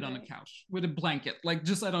do it on the Right. couch with a blanket. Like,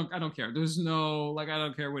 just I don't care. There's no like I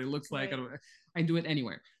don't care what it looks like. Right. I do it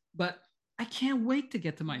anywhere. But I can't wait to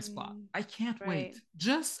get to my spot. Mm, I can't right. wait.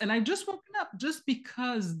 Just and I just woken up just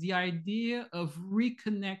because the idea of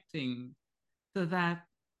reconnecting to that.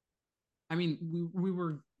 I mean,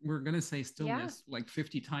 we're gonna say Yeah. stillness like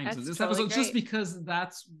 50 times in That's this totally episode just great. because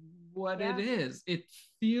that's what it Yeah. is. It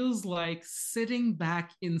feels like sitting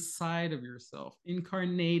back inside of yourself,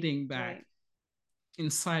 incarnating back Right.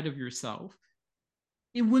 inside of yourself.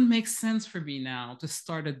 It wouldn't make sense for me now to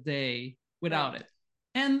start a day without Right. it.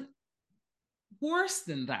 And worse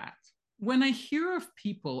than that, when I hear of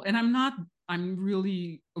people, and I'm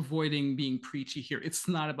really avoiding being preachy here. It's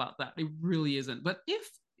not about that. It really isn't. But if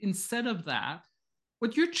instead of that,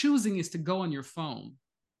 what you're choosing is to go on your phone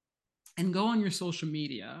and go on your social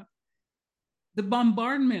media, the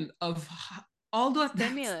bombardment of all that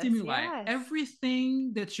Stimulus. stimuli, Yes.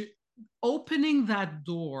 everything that you're opening that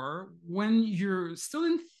door when you're still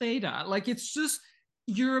in theta, like it's just,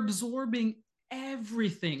 you're absorbing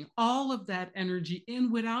everything, all of that energy in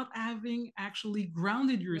without having actually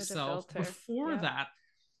grounded With a yourself filter. before Yep. that.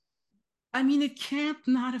 I mean, it can't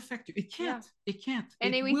not affect you. It Yeah. can't. It can't.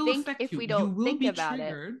 And It then we will think affect if you. we You don't will think be about it,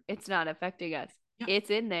 triggered. it's not affecting us. Yeah. It's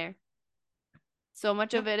in there. So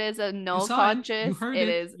much of Yep. it is a You no saw it. You conscious, heard it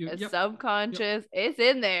it. is You. a Yep. Yep. subconscious. It's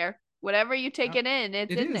in there. Whatever you take Yep. it in,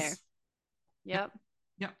 it's It in there. is. Yep. Yep.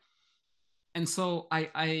 Yep. And so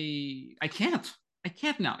I can't. I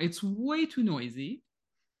can't now. It's way too noisy.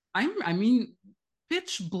 I mean,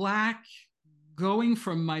 pitch black going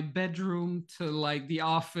from my bedroom to like the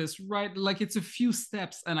office, right? Like it's a few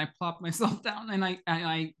steps and I plop myself down and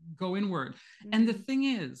I go inward. And the Mm, thing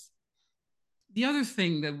is, the other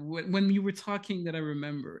thing that when you were talking that I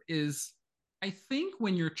remember is I think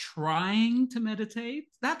when you're trying to meditate,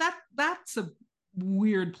 that's a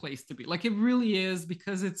weird place to be. Like it really is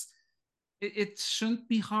because it shouldn't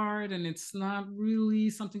be hard and it's not really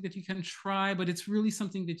something that you can try, but it's really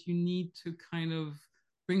something that you need to kind of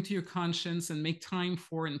bring to your conscience and make time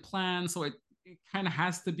for and plan. So it kind of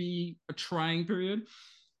has to be a trying period.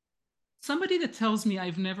 Somebody that tells me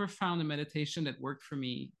I've never found a meditation that worked for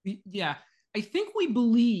me, yeah, I think we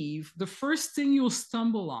believe the first thing you'll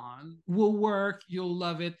stumble on will work, you'll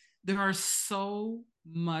love it. There's so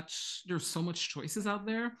much choices out mm,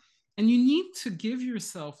 there, and you need to give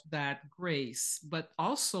yourself that grace. But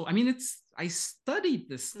also, I mean, I studied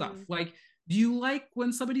this stuff. mm. Like, do you like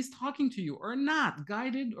when somebody's talking to you or not,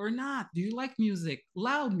 guided or not? Do you like music,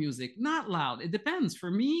 loud music, not loud? It depends.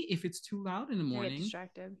 For me, if it's too loud in the I get morning,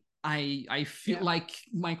 distracted. I feel Yep. like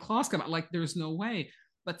my claws come out, like there's no way.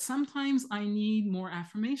 But sometimes I need more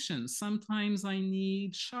affirmations. Sometimes I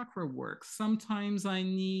need chakra work. Sometimes I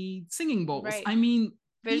need singing bowls. Right. I mean,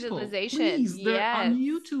 people, Visualization. please, they're on Yes.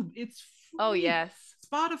 YouTube. It's Oh, free. yes.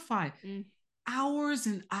 Spotify, Mm, hours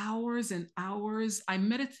and hours and hours. I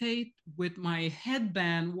meditate with my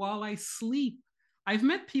headband while I sleep. I've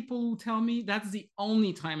met people who tell me that's the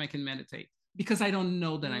only time I can meditate because I don't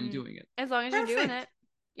know that I'm mm. doing it. As long as you're doing Perfect. it.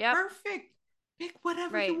 Yep. Perfect. Pick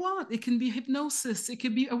whatever you Right. want. It can be hypnosis. It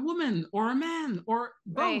could be a woman or a man or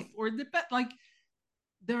both Right. or the like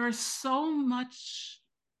there are so much.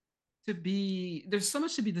 to be, there's so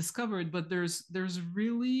much to be discovered, but there's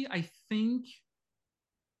really, I think,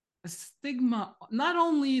 a stigma, not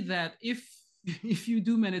only that if you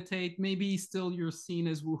do meditate, maybe still you're seen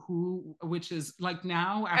as woohoo, which is like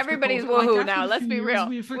now after Everybody's COVID, like woohoo after now. a Let's few be years, real.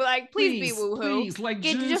 we've We're like, please be woohoo. please, like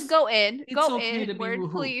Just just go it's okay to be inward,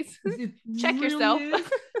 woohoo. please. It Check really yourself.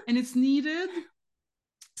 is, and it's needed.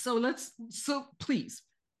 So please,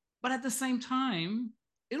 but at the same time,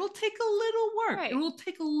 it'll take a little work. It Right. will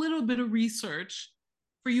take a little bit of research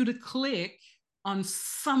for you to click on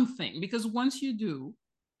something, because once you do,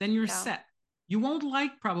 then you're Yeah. set. You won't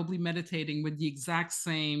like probably meditating with the exact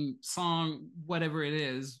same song, whatever it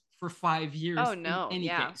is, for 5 years Oh in no. any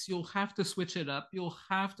Yeah. case. You'll have to switch it up. You'll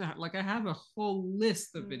have to, like, I have a whole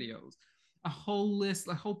list of Mm. videos, a whole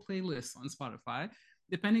playlist on Spotify,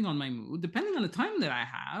 depending on my mood, depending on the time that I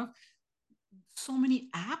have. So many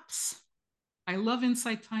apps. I love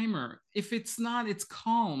Insight Timer. If it's not, it's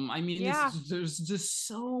Calm. I mean, Yeah. it's there's just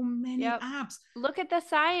so many Yep. apps. Look at the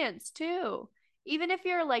science too. Even if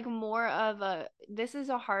you're like more of a, this is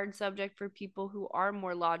a hard subject for people who are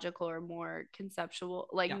more logical or more conceptual,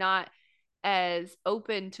 like Yeah, not as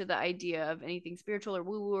open to the idea of anything spiritual or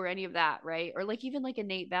woo woo or any of that, right? Or like even like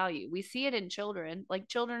innate value. We see it in children. Like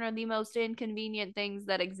children are the most inconvenient things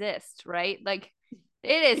that exist, right? Like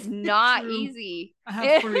it is not true. easy I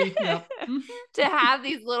have to three. Yep. have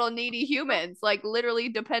these little needy Yep. humans, like literally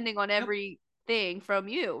depending on Yep. everything from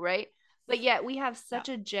you, right? But yet we have Yeah. such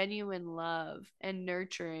a genuine love and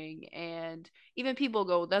nurturing, and even people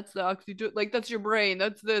go, that's the oxytocin, like that's your brain,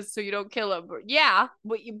 that's this, so you don't kill them. Yeah,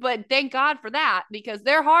 but thank God for that, because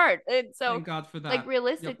they're hard. And so Thank God for like that. Yep.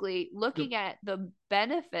 realistically Yep. looking at the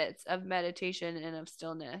benefits of meditation and of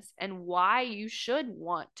stillness and why you should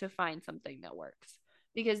want to find something that works,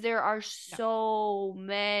 because there are Yeah. so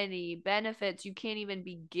many benefits you can't even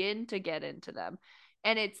begin to get into them.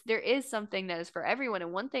 And it's, there is something that is for everyone.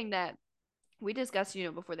 And one thing that we discussed,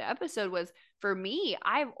 before the episode was, for me,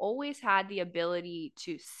 I've always had the ability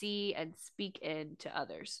to see and speak into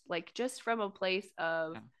others, like just from a place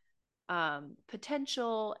of Yeah.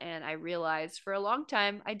 potential. And I realized for a long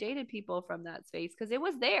time I dated people from that space because it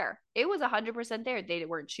was there. It was 100% there. They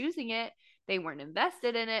weren't choosing it, they weren't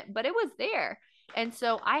invested in it, but it was there. And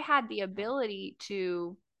so I had the Yeah. ability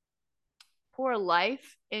to pour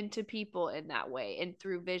life into people in that way, and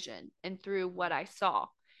through vision and through what I saw.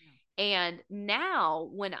 Yeah. And now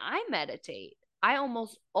when I meditate, I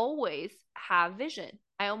almost always have vision.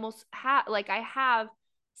 I almost have, like, I have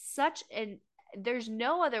such an, there's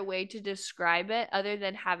no other way to describe it other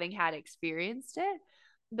than having had experienced it.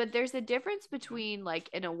 But there's a difference Yeah. between like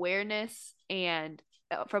an awareness and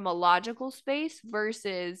from a logical space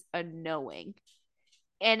versus a knowing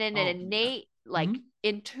and an Oh yeah. innate Mm-hmm. like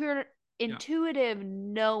Yeah. intuitive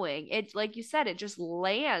knowing. It, like you said, it just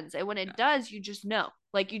lands, and when it Yeah. does, you just know,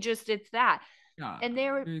 like you just, it's that. Yeah. And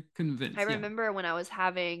there, Very I convinced. Yeah. remember when I was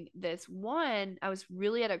having this one, I was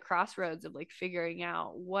really at a crossroads of like figuring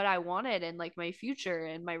out what I wanted and like my future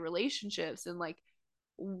and my relationships, and like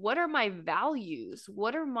what are my values,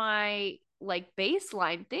 what are my like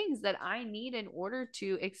baseline things that I need in order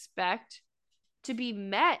to expect to be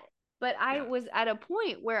met. But I Yeah. was at a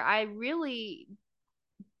point where I really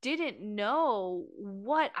didn't know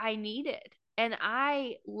what I needed. And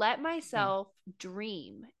I let Yeah. myself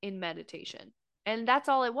dream in meditation. And that's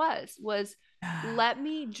all it was Yeah. let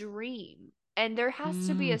me dream. And there has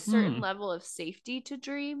to be a certain Mm-hmm. level of safety to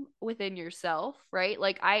dream within yourself, right?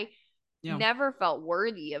 Like I Yeah. never felt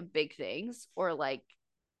worthy of big things, or like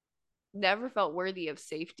never felt worthy of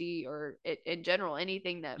safety, or in general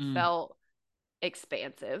anything that Mm. felt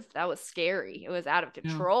expansive. That was scary. It was out of Yeah.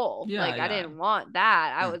 control. Yeah. Like I Yeah. didn't want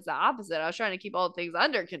that. I Yeah. was the opposite. I was trying to keep all things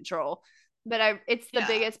under control. But I, it's the Yeah.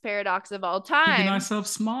 biggest paradox of all Keeping time, ourselves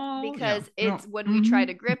small. Yeah. because Yeah. it's when we try Mm-hmm.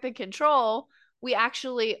 to grip and control, we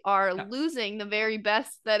actually are Yeah. losing the very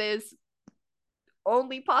best that is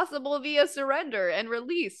only possible via surrender and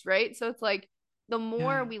release, right? So it's like the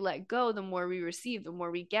more Yeah. we let go, the more we receive, the more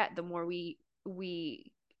we get, the more we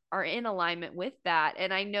are in alignment with that.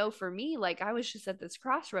 And I know for me, like I was just at this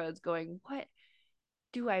crossroads going, what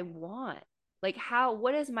do I want? Like how,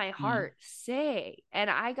 what does my Mm. heart say? And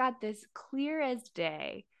I got this clear as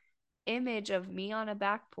day image of me on a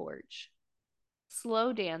back porch,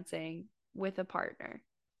 slow dancing with a partner.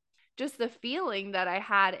 Just the feeling that I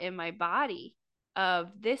had in my body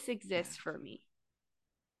of this Yeah. exists for me.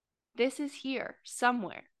 This is here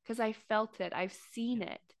somewhere because I felt it. I've seen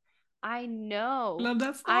Yeah. it. I know. Love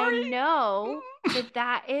that I story. know that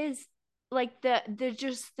that is like the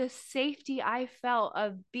just the safety I felt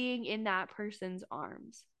of being in that person's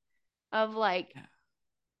arms, of like Yeah.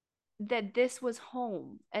 that this was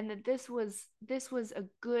home and that this was a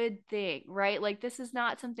good thing, right? Like this is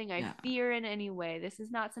not something I Yeah. fear in any way. This is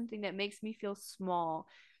not something that makes me feel small.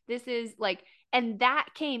 This is like, and that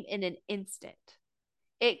came in an instant.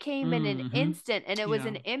 It came in an Mm-hmm. instant, and it was Yeah.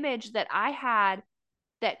 an image that I had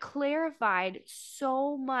that clarified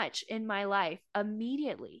so much in my life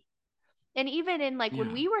immediately. And even in like when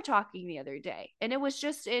Yeah. we were talking the other day, and it was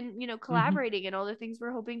just in, Mm-hmm. collaborating and all the things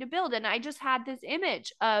we're hoping to build. And I just had this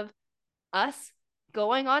image of us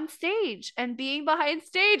going on stage and being behind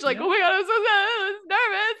stage, like, oh Yeah. my God, I'm so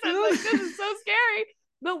nervous. And like, this is so scary.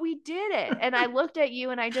 But we did it. And I looked at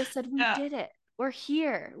you and I just said, we Yeah. did it. We're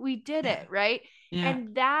here. We did Yeah. it. Right. Yeah.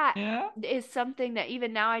 And that Yeah. is something that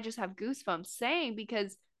even now I just have goosebumps saying,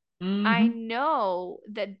 because I Mm-hmm. know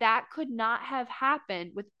that that could not have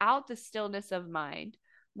happened without the stillness of mind,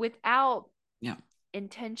 without Yeah.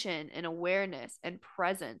 intention and awareness and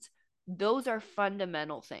presence. Those are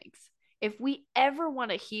fundamental things. If we ever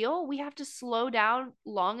want to heal, we have to slow down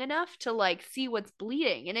long enough to like see what's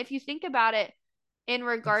bleeding. And if you think about it in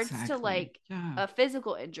regards to Exactly. like Yeah. a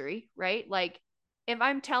physical injury, right? Like if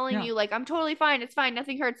I'm telling Yeah. you like I'm totally fine, it's fine,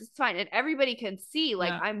 nothing hurts, it's fine, and everybody can see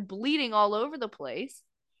like Yeah. I'm bleeding all over the place,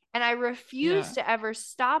 and I refuse Yeah. to ever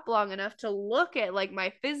stop long enough to look at like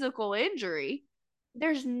my physical injury,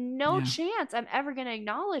 there's no Yeah. chance I'm ever going to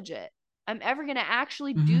acknowledge it. I'm ever going to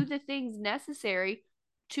actually Mm-hmm. do the things necessary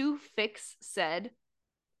to fix said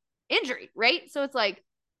injury, right? So it's like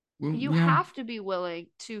Well, you yeah. have to be willing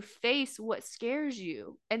to face what scares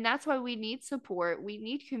you. And that's why we need support. We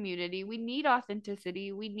need community. We need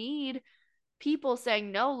authenticity. We need people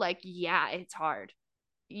saying, no, like, yeah, it's hard.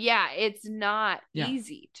 Yeah, it's not Yeah.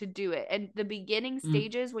 easy to do it. And the beginning Mm.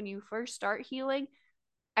 stages when you first start healing,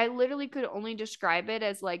 I literally could only describe it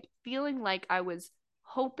as like feeling like I was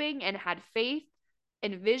hoping and had faith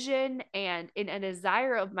and vision and in a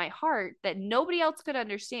desire of my heart that nobody else could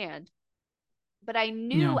understand. But I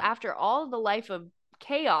knew Yeah. after all the life of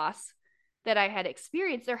chaos that I had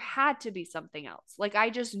experienced, there had to be something else. Like I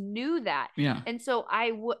just knew that. Yeah. And so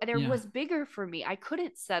there Yeah. was bigger for me. I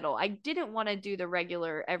couldn't settle. I didn't want to do the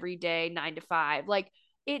regular everyday 9 to 5. Like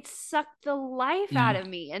it sucked the life out Yeah. of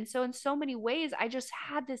me. And so in so many ways, I just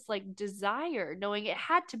had this like desire knowing it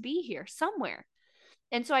had to be here somewhere.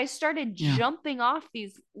 And so I started Yeah. jumping off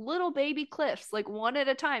these little baby cliffs, like one at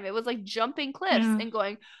a time. It was like jumping cliffs Yeah. and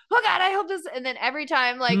going, oh God, I hope this. And then every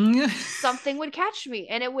time, like Mm. something would catch me,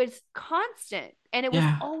 and it was constant, and it was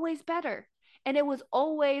Yeah. always better. And it was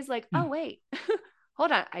always like, Yeah. oh, wait,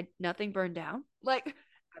 hold on. Nothing burned down. Like,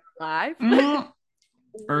 I'm alive. Mm.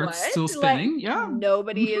 Earth's What? still Like, spinning. Yeah.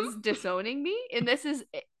 nobody Mhm. is disowning me. And this is,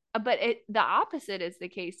 but the opposite is the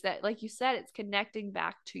case, that, like you said, it's connecting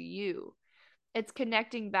back to you. It's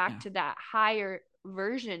connecting back Yeah. to that higher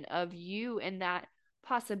version of you and that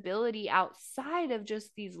possibility outside of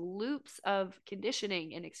just these loops of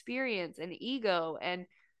conditioning and experience and ego, and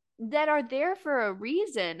that are there for a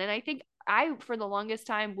reason. And I think I, for the longest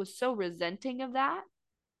time, was so resenting of that.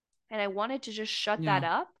 And I wanted to just shut that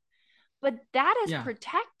Yeah. up. But that is Yeah.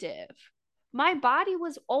 protective. My body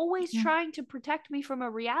was always Yeah. trying to protect me from a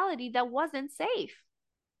reality that wasn't safe.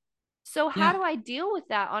 So how Yeah. do I deal with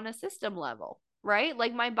that on a system level? Right?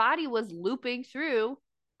 Like my body was looping through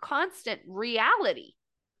constant reality.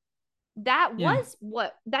 That Yeah. was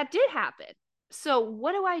what that did happen. So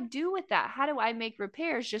what do I do with that? How do I make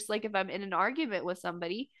repairs? Just like if I'm in an argument with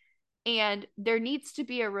somebody and there needs to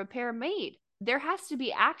be a repair made, there has to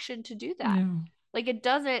be action to do that. Yeah. Like it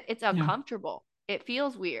doesn't, it's Yeah. uncomfortable. It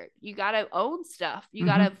feels weird. You got to own stuff. You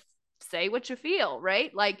got to Mm-hmm. say what you feel,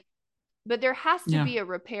 right? Like, but there has to Yeah. be a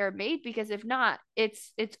repair made, because if not,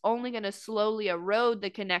 it's only going to slowly erode the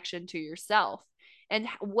connection to yourself. And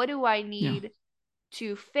what do I Yeah. need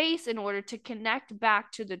to face in order to connect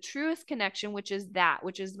back to the truest connection, which is that,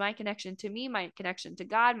 which is my connection to me, my connection to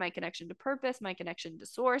God, my connection to purpose, my connection to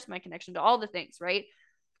source, my connection to all the things, right?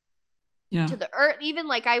 Yeah. To the earth. Even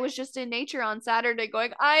like I was just in nature on Saturday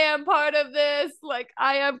going, I am part of this, like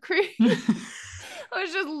I am creating. I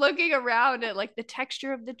was just looking around at like the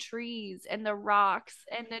texture of the trees and the rocks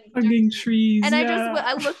and the dirt. Hugging trees. And Yeah.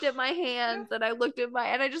 I looked at my Yeah. hands and I looked at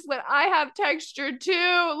and I just went, I have texture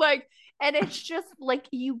too. Like, and it's just like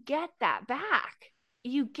you get that back.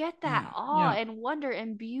 You get that Yeah. awe Yeah. and wonder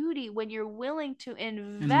and beauty when you're willing to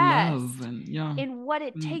And love invest and yeah. in what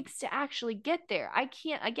it Mm. takes to actually get there. I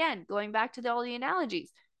can't, again, going back to all the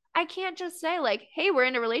analogies, I can't just say, like, hey, we're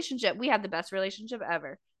in a relationship. We have the best relationship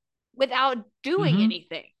ever without doing Mm-hmm.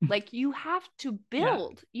 anything. Like, you have to Yeah.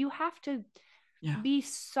 build, you have to Yeah. be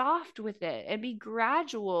soft with it and be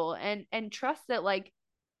gradual and trust that, like,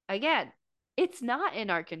 again, it's not in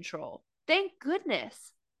our control. Thank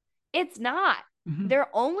goodness. It's not. Mm-hmm. Their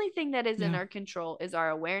only thing that is in Yeah. our control is our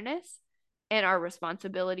awareness and our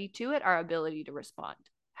responsibility to it, our ability to respond.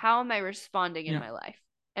 How am I responding in Yeah. my life?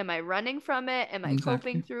 Am I running from it? Am I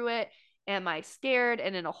coping Exactly. through it? Am I scared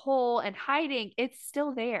and in a hole and hiding? It's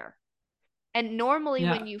still there. And normally,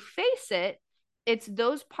 Yeah. when you face it, it's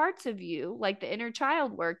those parts of you, like the inner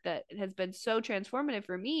child work that has been so transformative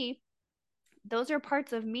for me. Those are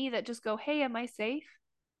parts of me that just go, hey, am I safe?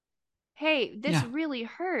 Hey, this Yeah. really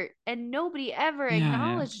hurt. And nobody ever Yeah. Yeah.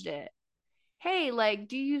 acknowledged it. Hey, like,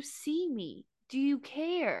 do you see me? Do you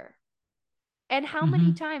care? And how many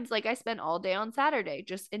Mm-hmm. times, like, I spent all day on Saturday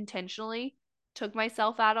just intentionally took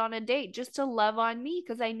myself out on a date just to love on me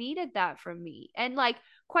because I needed that from me. And like,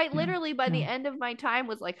 quite Yeah. literally, by the Yeah. end of my time,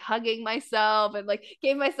 was like hugging myself and like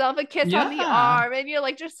gave myself a kiss on the Yeah. arm and you're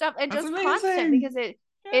like just stuff and That's just constant because amazing. it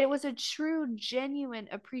Yeah. it was a true, genuine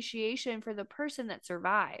appreciation for the person that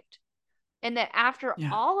survived. And that after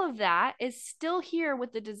Yeah. all of that is still here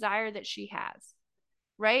with the desire that she has,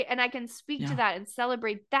 right? And I can speak to Yeah. that and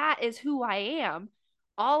celebrate that is who I am.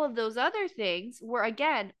 All of those other things were,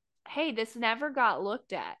 again, hey, this never got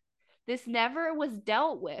looked at. This never was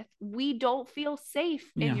dealt with. We don't feel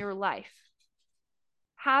safe in Yeah. your life.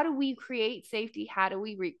 How do we create safety? How do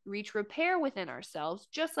we reach repair within ourselves?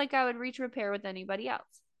 Just like I would reach repair with anybody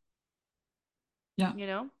else, Yeah. you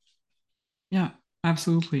know? Yeah.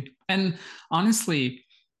 Absolutely. And honestly,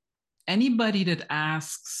 anybody that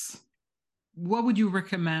asks, what would you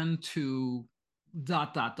recommend to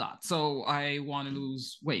dot dot dot? So I want to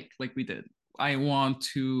lose weight, like we did. I want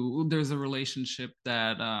to. There's a relationship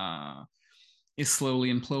that is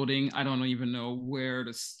slowly imploding. I don't even know where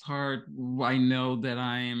to start. I know that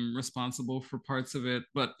I am responsible for parts of it,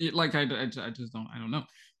 but I just don't. I don't know.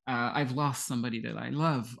 I've lost somebody that I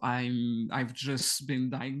love. I've just been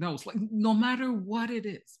diagnosed. Like no matter what it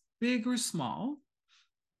is, big or small,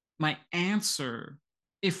 my answer,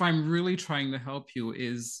 if I'm really trying to help you,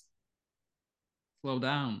 is slow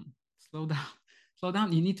down, slow down, slow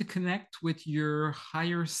down. You need to connect with your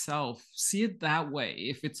higher self. See it that way.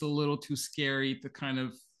 If it's a little too scary to kind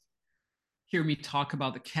of hear me talk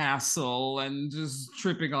about the castle and just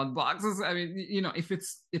tripping on boxes. I mean, if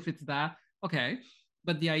it's that, okay.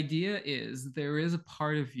 But the idea is there is a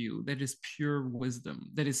part of you that is pure wisdom,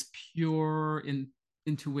 that is pure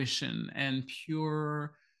intuition and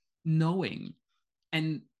pure knowing.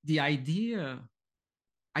 And the idea,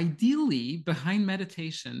 ideally, behind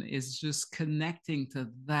meditation is just connecting to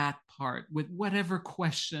that part with whatever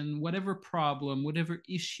question, whatever problem, whatever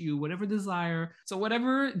issue, whatever desire. So,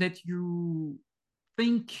 whatever that you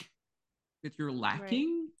think that you're Right.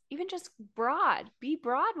 lacking, Even just broad, be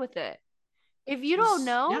broad with it. If you don't just,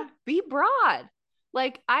 know, yeah, be broad.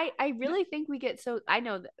 Like I yeah, really think we get so I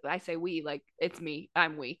know that I say we like it's me,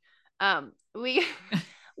 I'm we. We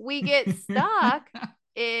we get stuck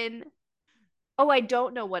in, oh, I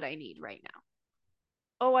don't know what I need right now.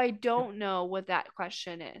 Oh, I yeah, don't know what that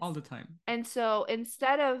question is. all the time. And so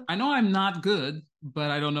instead of, I know I'm not good,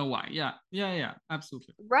 but I don't know why. Yeah, yeah, yeah,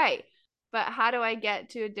 absolutely. right, but how do I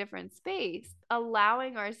get to a different space?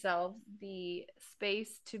 Allowing ourselves the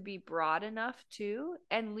space to be broad enough too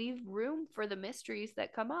and leave room for the mysteries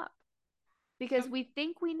that come up. Yeah, Because we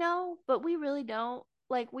think we know, but we really don't.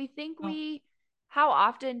 Like we think no, how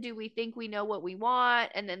often do we think we know what we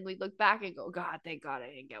want? And then we look back and go, God, thank God I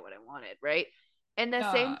didn't get what I wanted. Right. And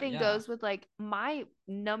the same yeah, thing yeah, goes with like my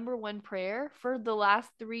number one prayer for the last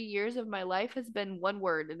 3 years of my life has been one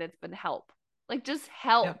word and it's been help. Like just yep,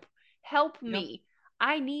 help. Help yep, me.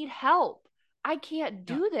 I need help. I can't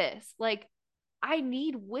yeah, do this. Like I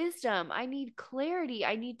need wisdom. I need clarity.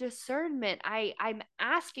 I need discernment. I'm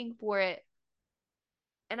asking for it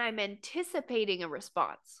and I'm anticipating a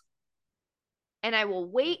response. And I will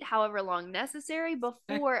wait however long necessary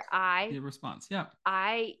before expect I the response. Yeah.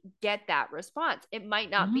 I get that response. It might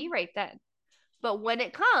not be Mm-hmm. right then. But when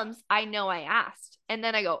it comes, I know I asked. And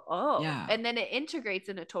then I go, "Oh." Yeah. And then it integrates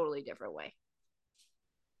in a totally different way.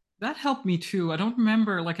 That helped me too. I don't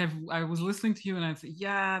remember. Like I was listening to you and I'd say,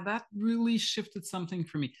 yeah, that really shifted something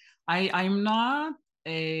for me. I'm not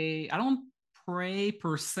I don't pray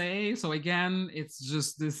per se. So again, it's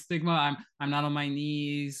just this stigma. I'm not on my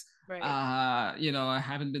knees. Right. I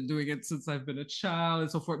haven't been doing it since I've been a child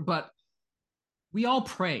and so forth. But we all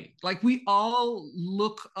pray. Like we all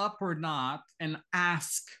look up or not and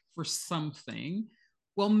ask for something.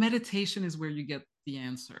 Well, meditation is where you get the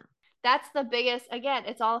answer. That's the biggest, again,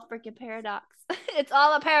 it's all a freaking paradox. It's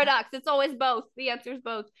all a Yeah. paradox. It's always both. The answer is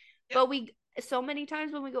both. Yeah. But we, so many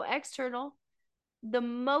times when we go external, the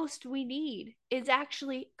most we need is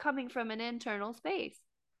actually coming from an internal space.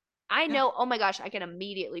 I Yeah. know, oh my gosh, I can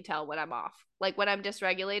immediately tell when I'm off. Like when I'm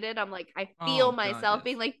dysregulated, I'm like, I feel Oh God, myself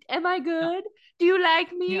being yes. like, am I Yeah. good? Do you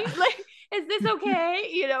like me? Yeah. Like, is this okay?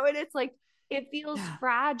 And it's like, it feels Yeah.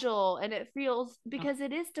 fragile and it feels Yeah. because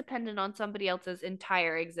it is dependent on somebody else's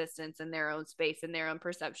entire existence and their own space and their own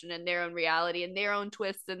perception and their own reality and their own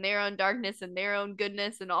twists and their own darkness and their own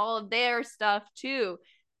goodness and all of their stuff too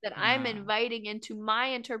that I'm Yeah. inviting into my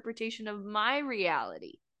interpretation of my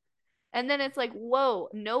reality. And then it's like, whoa,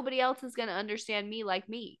 nobody else is going to understand me like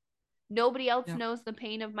me. Nobody else Yeah. knows the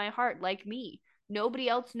pain of my heart like me. Nobody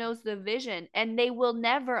else knows the vision, and they will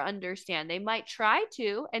never understand. They might try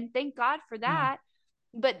to, and thank God for Yeah. that,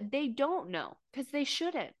 but they don't know because they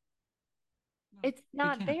shouldn't. No, It's they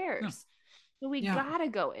not can't. No. theirs. So we Yeah. got to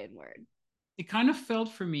go inward. It kind of felt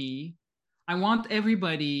for me. I want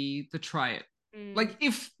everybody to try it. Mm, Like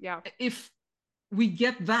yeah. if we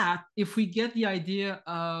get that, if we get the idea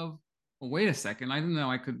of, well, wait a second, I don't know,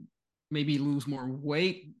 I could maybe lose more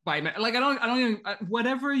weight by like I don't even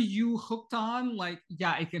whatever you hooked on, like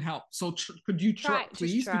yeah, it can help. So could you try, Try. Just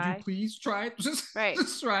please? Could you try. please try it? Right.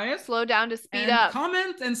 Just try it Slow down to speed and up.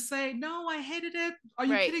 comment and say no, I hated it. Are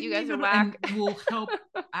you Right. You kidding me? guys are And whack. we'll help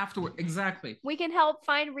afterward. Exactly. We can help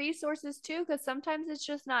find resources too, because sometimes it's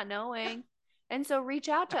just not Yeah. knowing. And so reach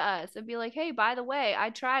out Yeah. to us and be like, hey, by the way, I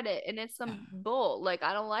tried it and it's Yeah. some bull. Like,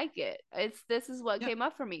 I don't like it. This is what Yeah. came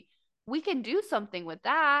up for me. We can do something with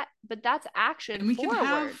that, but that's action And we can have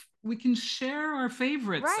forward. we can share our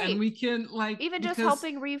favorites and Right. we can like Even just because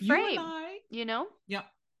helping you and reframe, I you know? yeah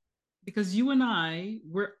because you and I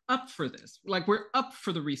we're up for this. Like we're up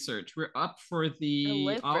for the research. We're up for I the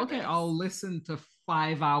live oh, for okay, this. I'll listen to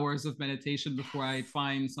 5 hours of meditation before I Yes.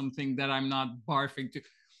 find something that I'm not barfing to.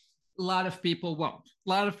 A lot of people won't. A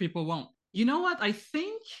lot of people won't. You know what? I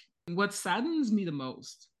think what saddens me the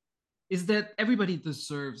most is that everybody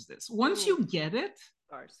deserves this. Once Ooh, you get it,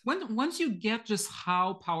 stars. once you get just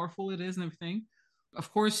how powerful it is and everything,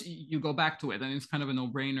 of course you go back to it and it's kind of a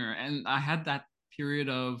no-brainer. And I had that period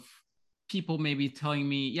of people maybe telling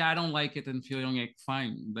me, yeah, I don't like it and feeling like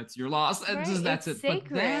fine, that's your loss. And Right. just that's It's it. But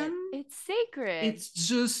sacred. then It's sacred. it's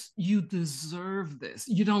just you deserve this.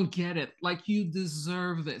 You don't get it. Like you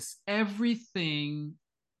deserve this. Everything.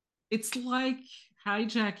 It's like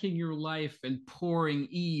hijacking your life and pouring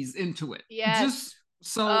ease into it. Yes. Just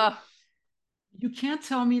so Ugh. you can't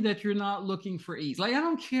tell me that you're not looking for ease. Like I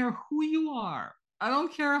don't care who you are. I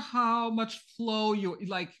don't care how much flow you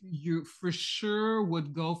like. You for sure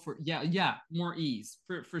would go for yeah, more ease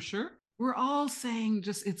for sure. We're all saying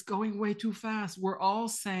just it's going way too fast. We're all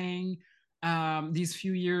saying these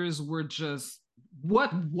few years were just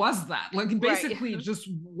what was that? Like Right. basically just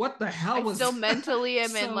what the hell I was still that? mentally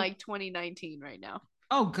am in So like 2019 right now.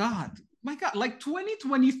 oh God, my God, like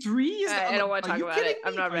 2023 is that? I don't want to Are talk you about it. kidding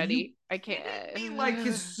I'm me? not Are you ready. I kidding me? Like can't.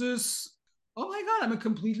 it's just oh my God, I'm a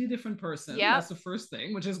completely different person. Yep. That's the first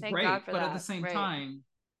thing, which is Thank God great. for But at the that. same Right. time,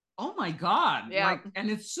 oh my God, like, Yep.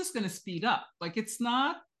 and it's just gonna speed up. Like it's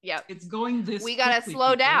not. Yep. It's going this We got to quickly, slow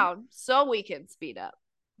people. down so we can speed up.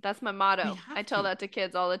 That's my We motto. I have tell to. that to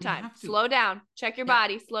kids all the We time. have to. Slow down. Check your Yeah.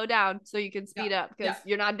 body. Slow down so you can Yeah. speed up Yeah. because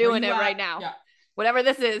you're not Where doing you it at? right now. Yeah. Whatever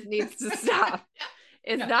this is Yeah. needs to stop. Yeah.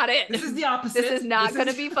 It's Yeah. not it. This is the This opposite. is This not going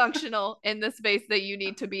to is. be functional in the space that you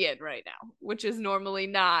need to be in right now, which is normally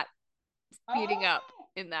not speeding up Oh.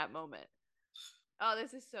 in that moment. Oh,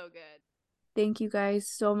 this is so good. Thank you guys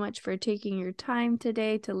so much for taking your time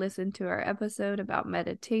today to listen to our episode about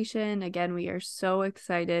meditation. Again, we are so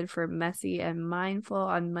excited for Messy and Mindful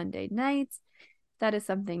on Monday nights. That is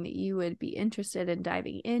something that you would be interested in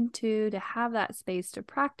diving into, to have that space to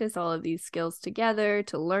practice all of these skills together,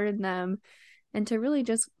 to learn them, and to really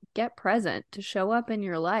just get present, to show up in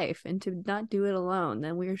your life and to not do it alone.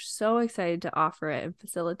 Then we're so excited to offer it and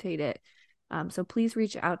facilitate it. So please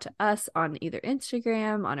reach out to us on either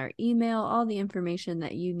Instagram, on our email. All the information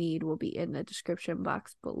that you need will be in the description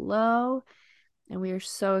box below. And we are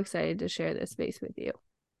so excited to share this space with you.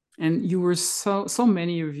 And you were so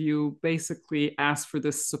many of you basically asked for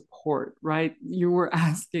this support, right? You were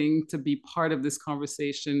asking to be part of this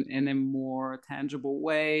conversation in a more tangible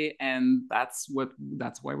way, and that's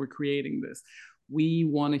why we're creating this. We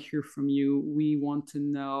want to hear from you. We want to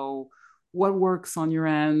know what works on your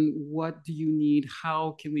end. What do you need?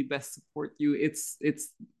 How can we best support you? It's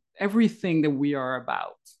everything that we are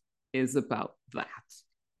about is about that.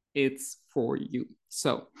 It's for you.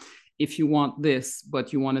 So if you want this,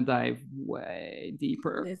 but you want to dive way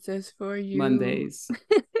deeper, This is for you. Mondays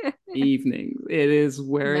evening. It is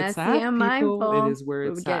where it's Messy at, and people. It mindful. is where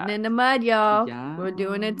We're it's getting at. in the mud, y'all. Yeah. We're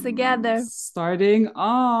doing it together. Starting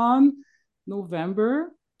on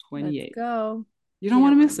November Let's 28th. go. You don't You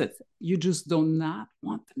want don't to want to miss it. miss it. You just do not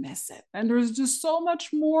want to miss it. And there's just so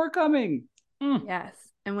much more coming. Yes.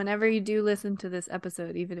 And whenever you do listen to this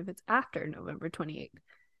episode, even if it's after November 28th,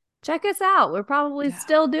 check us out. We're probably Yeah.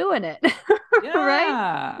 still doing it, right?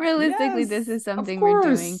 Yeah. Realistically, this Yes. is Of something we're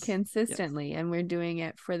doing course. Yes. consistently, and we're doing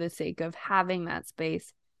it for the sake of having that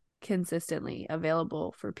space consistently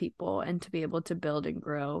available for people and to be able to build and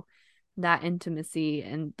grow that intimacy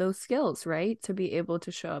and those skills, right? To be able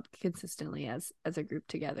to show up consistently as a group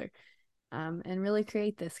together. And really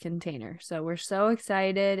create this container. So we're so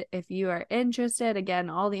excited. If you are interested, again,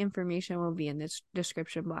 all the information will be in this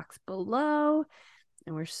description box below.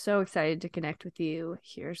 And we're so excited to connect with you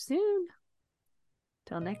here soon.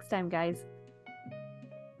 Till next time, guys.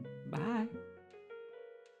 Bye.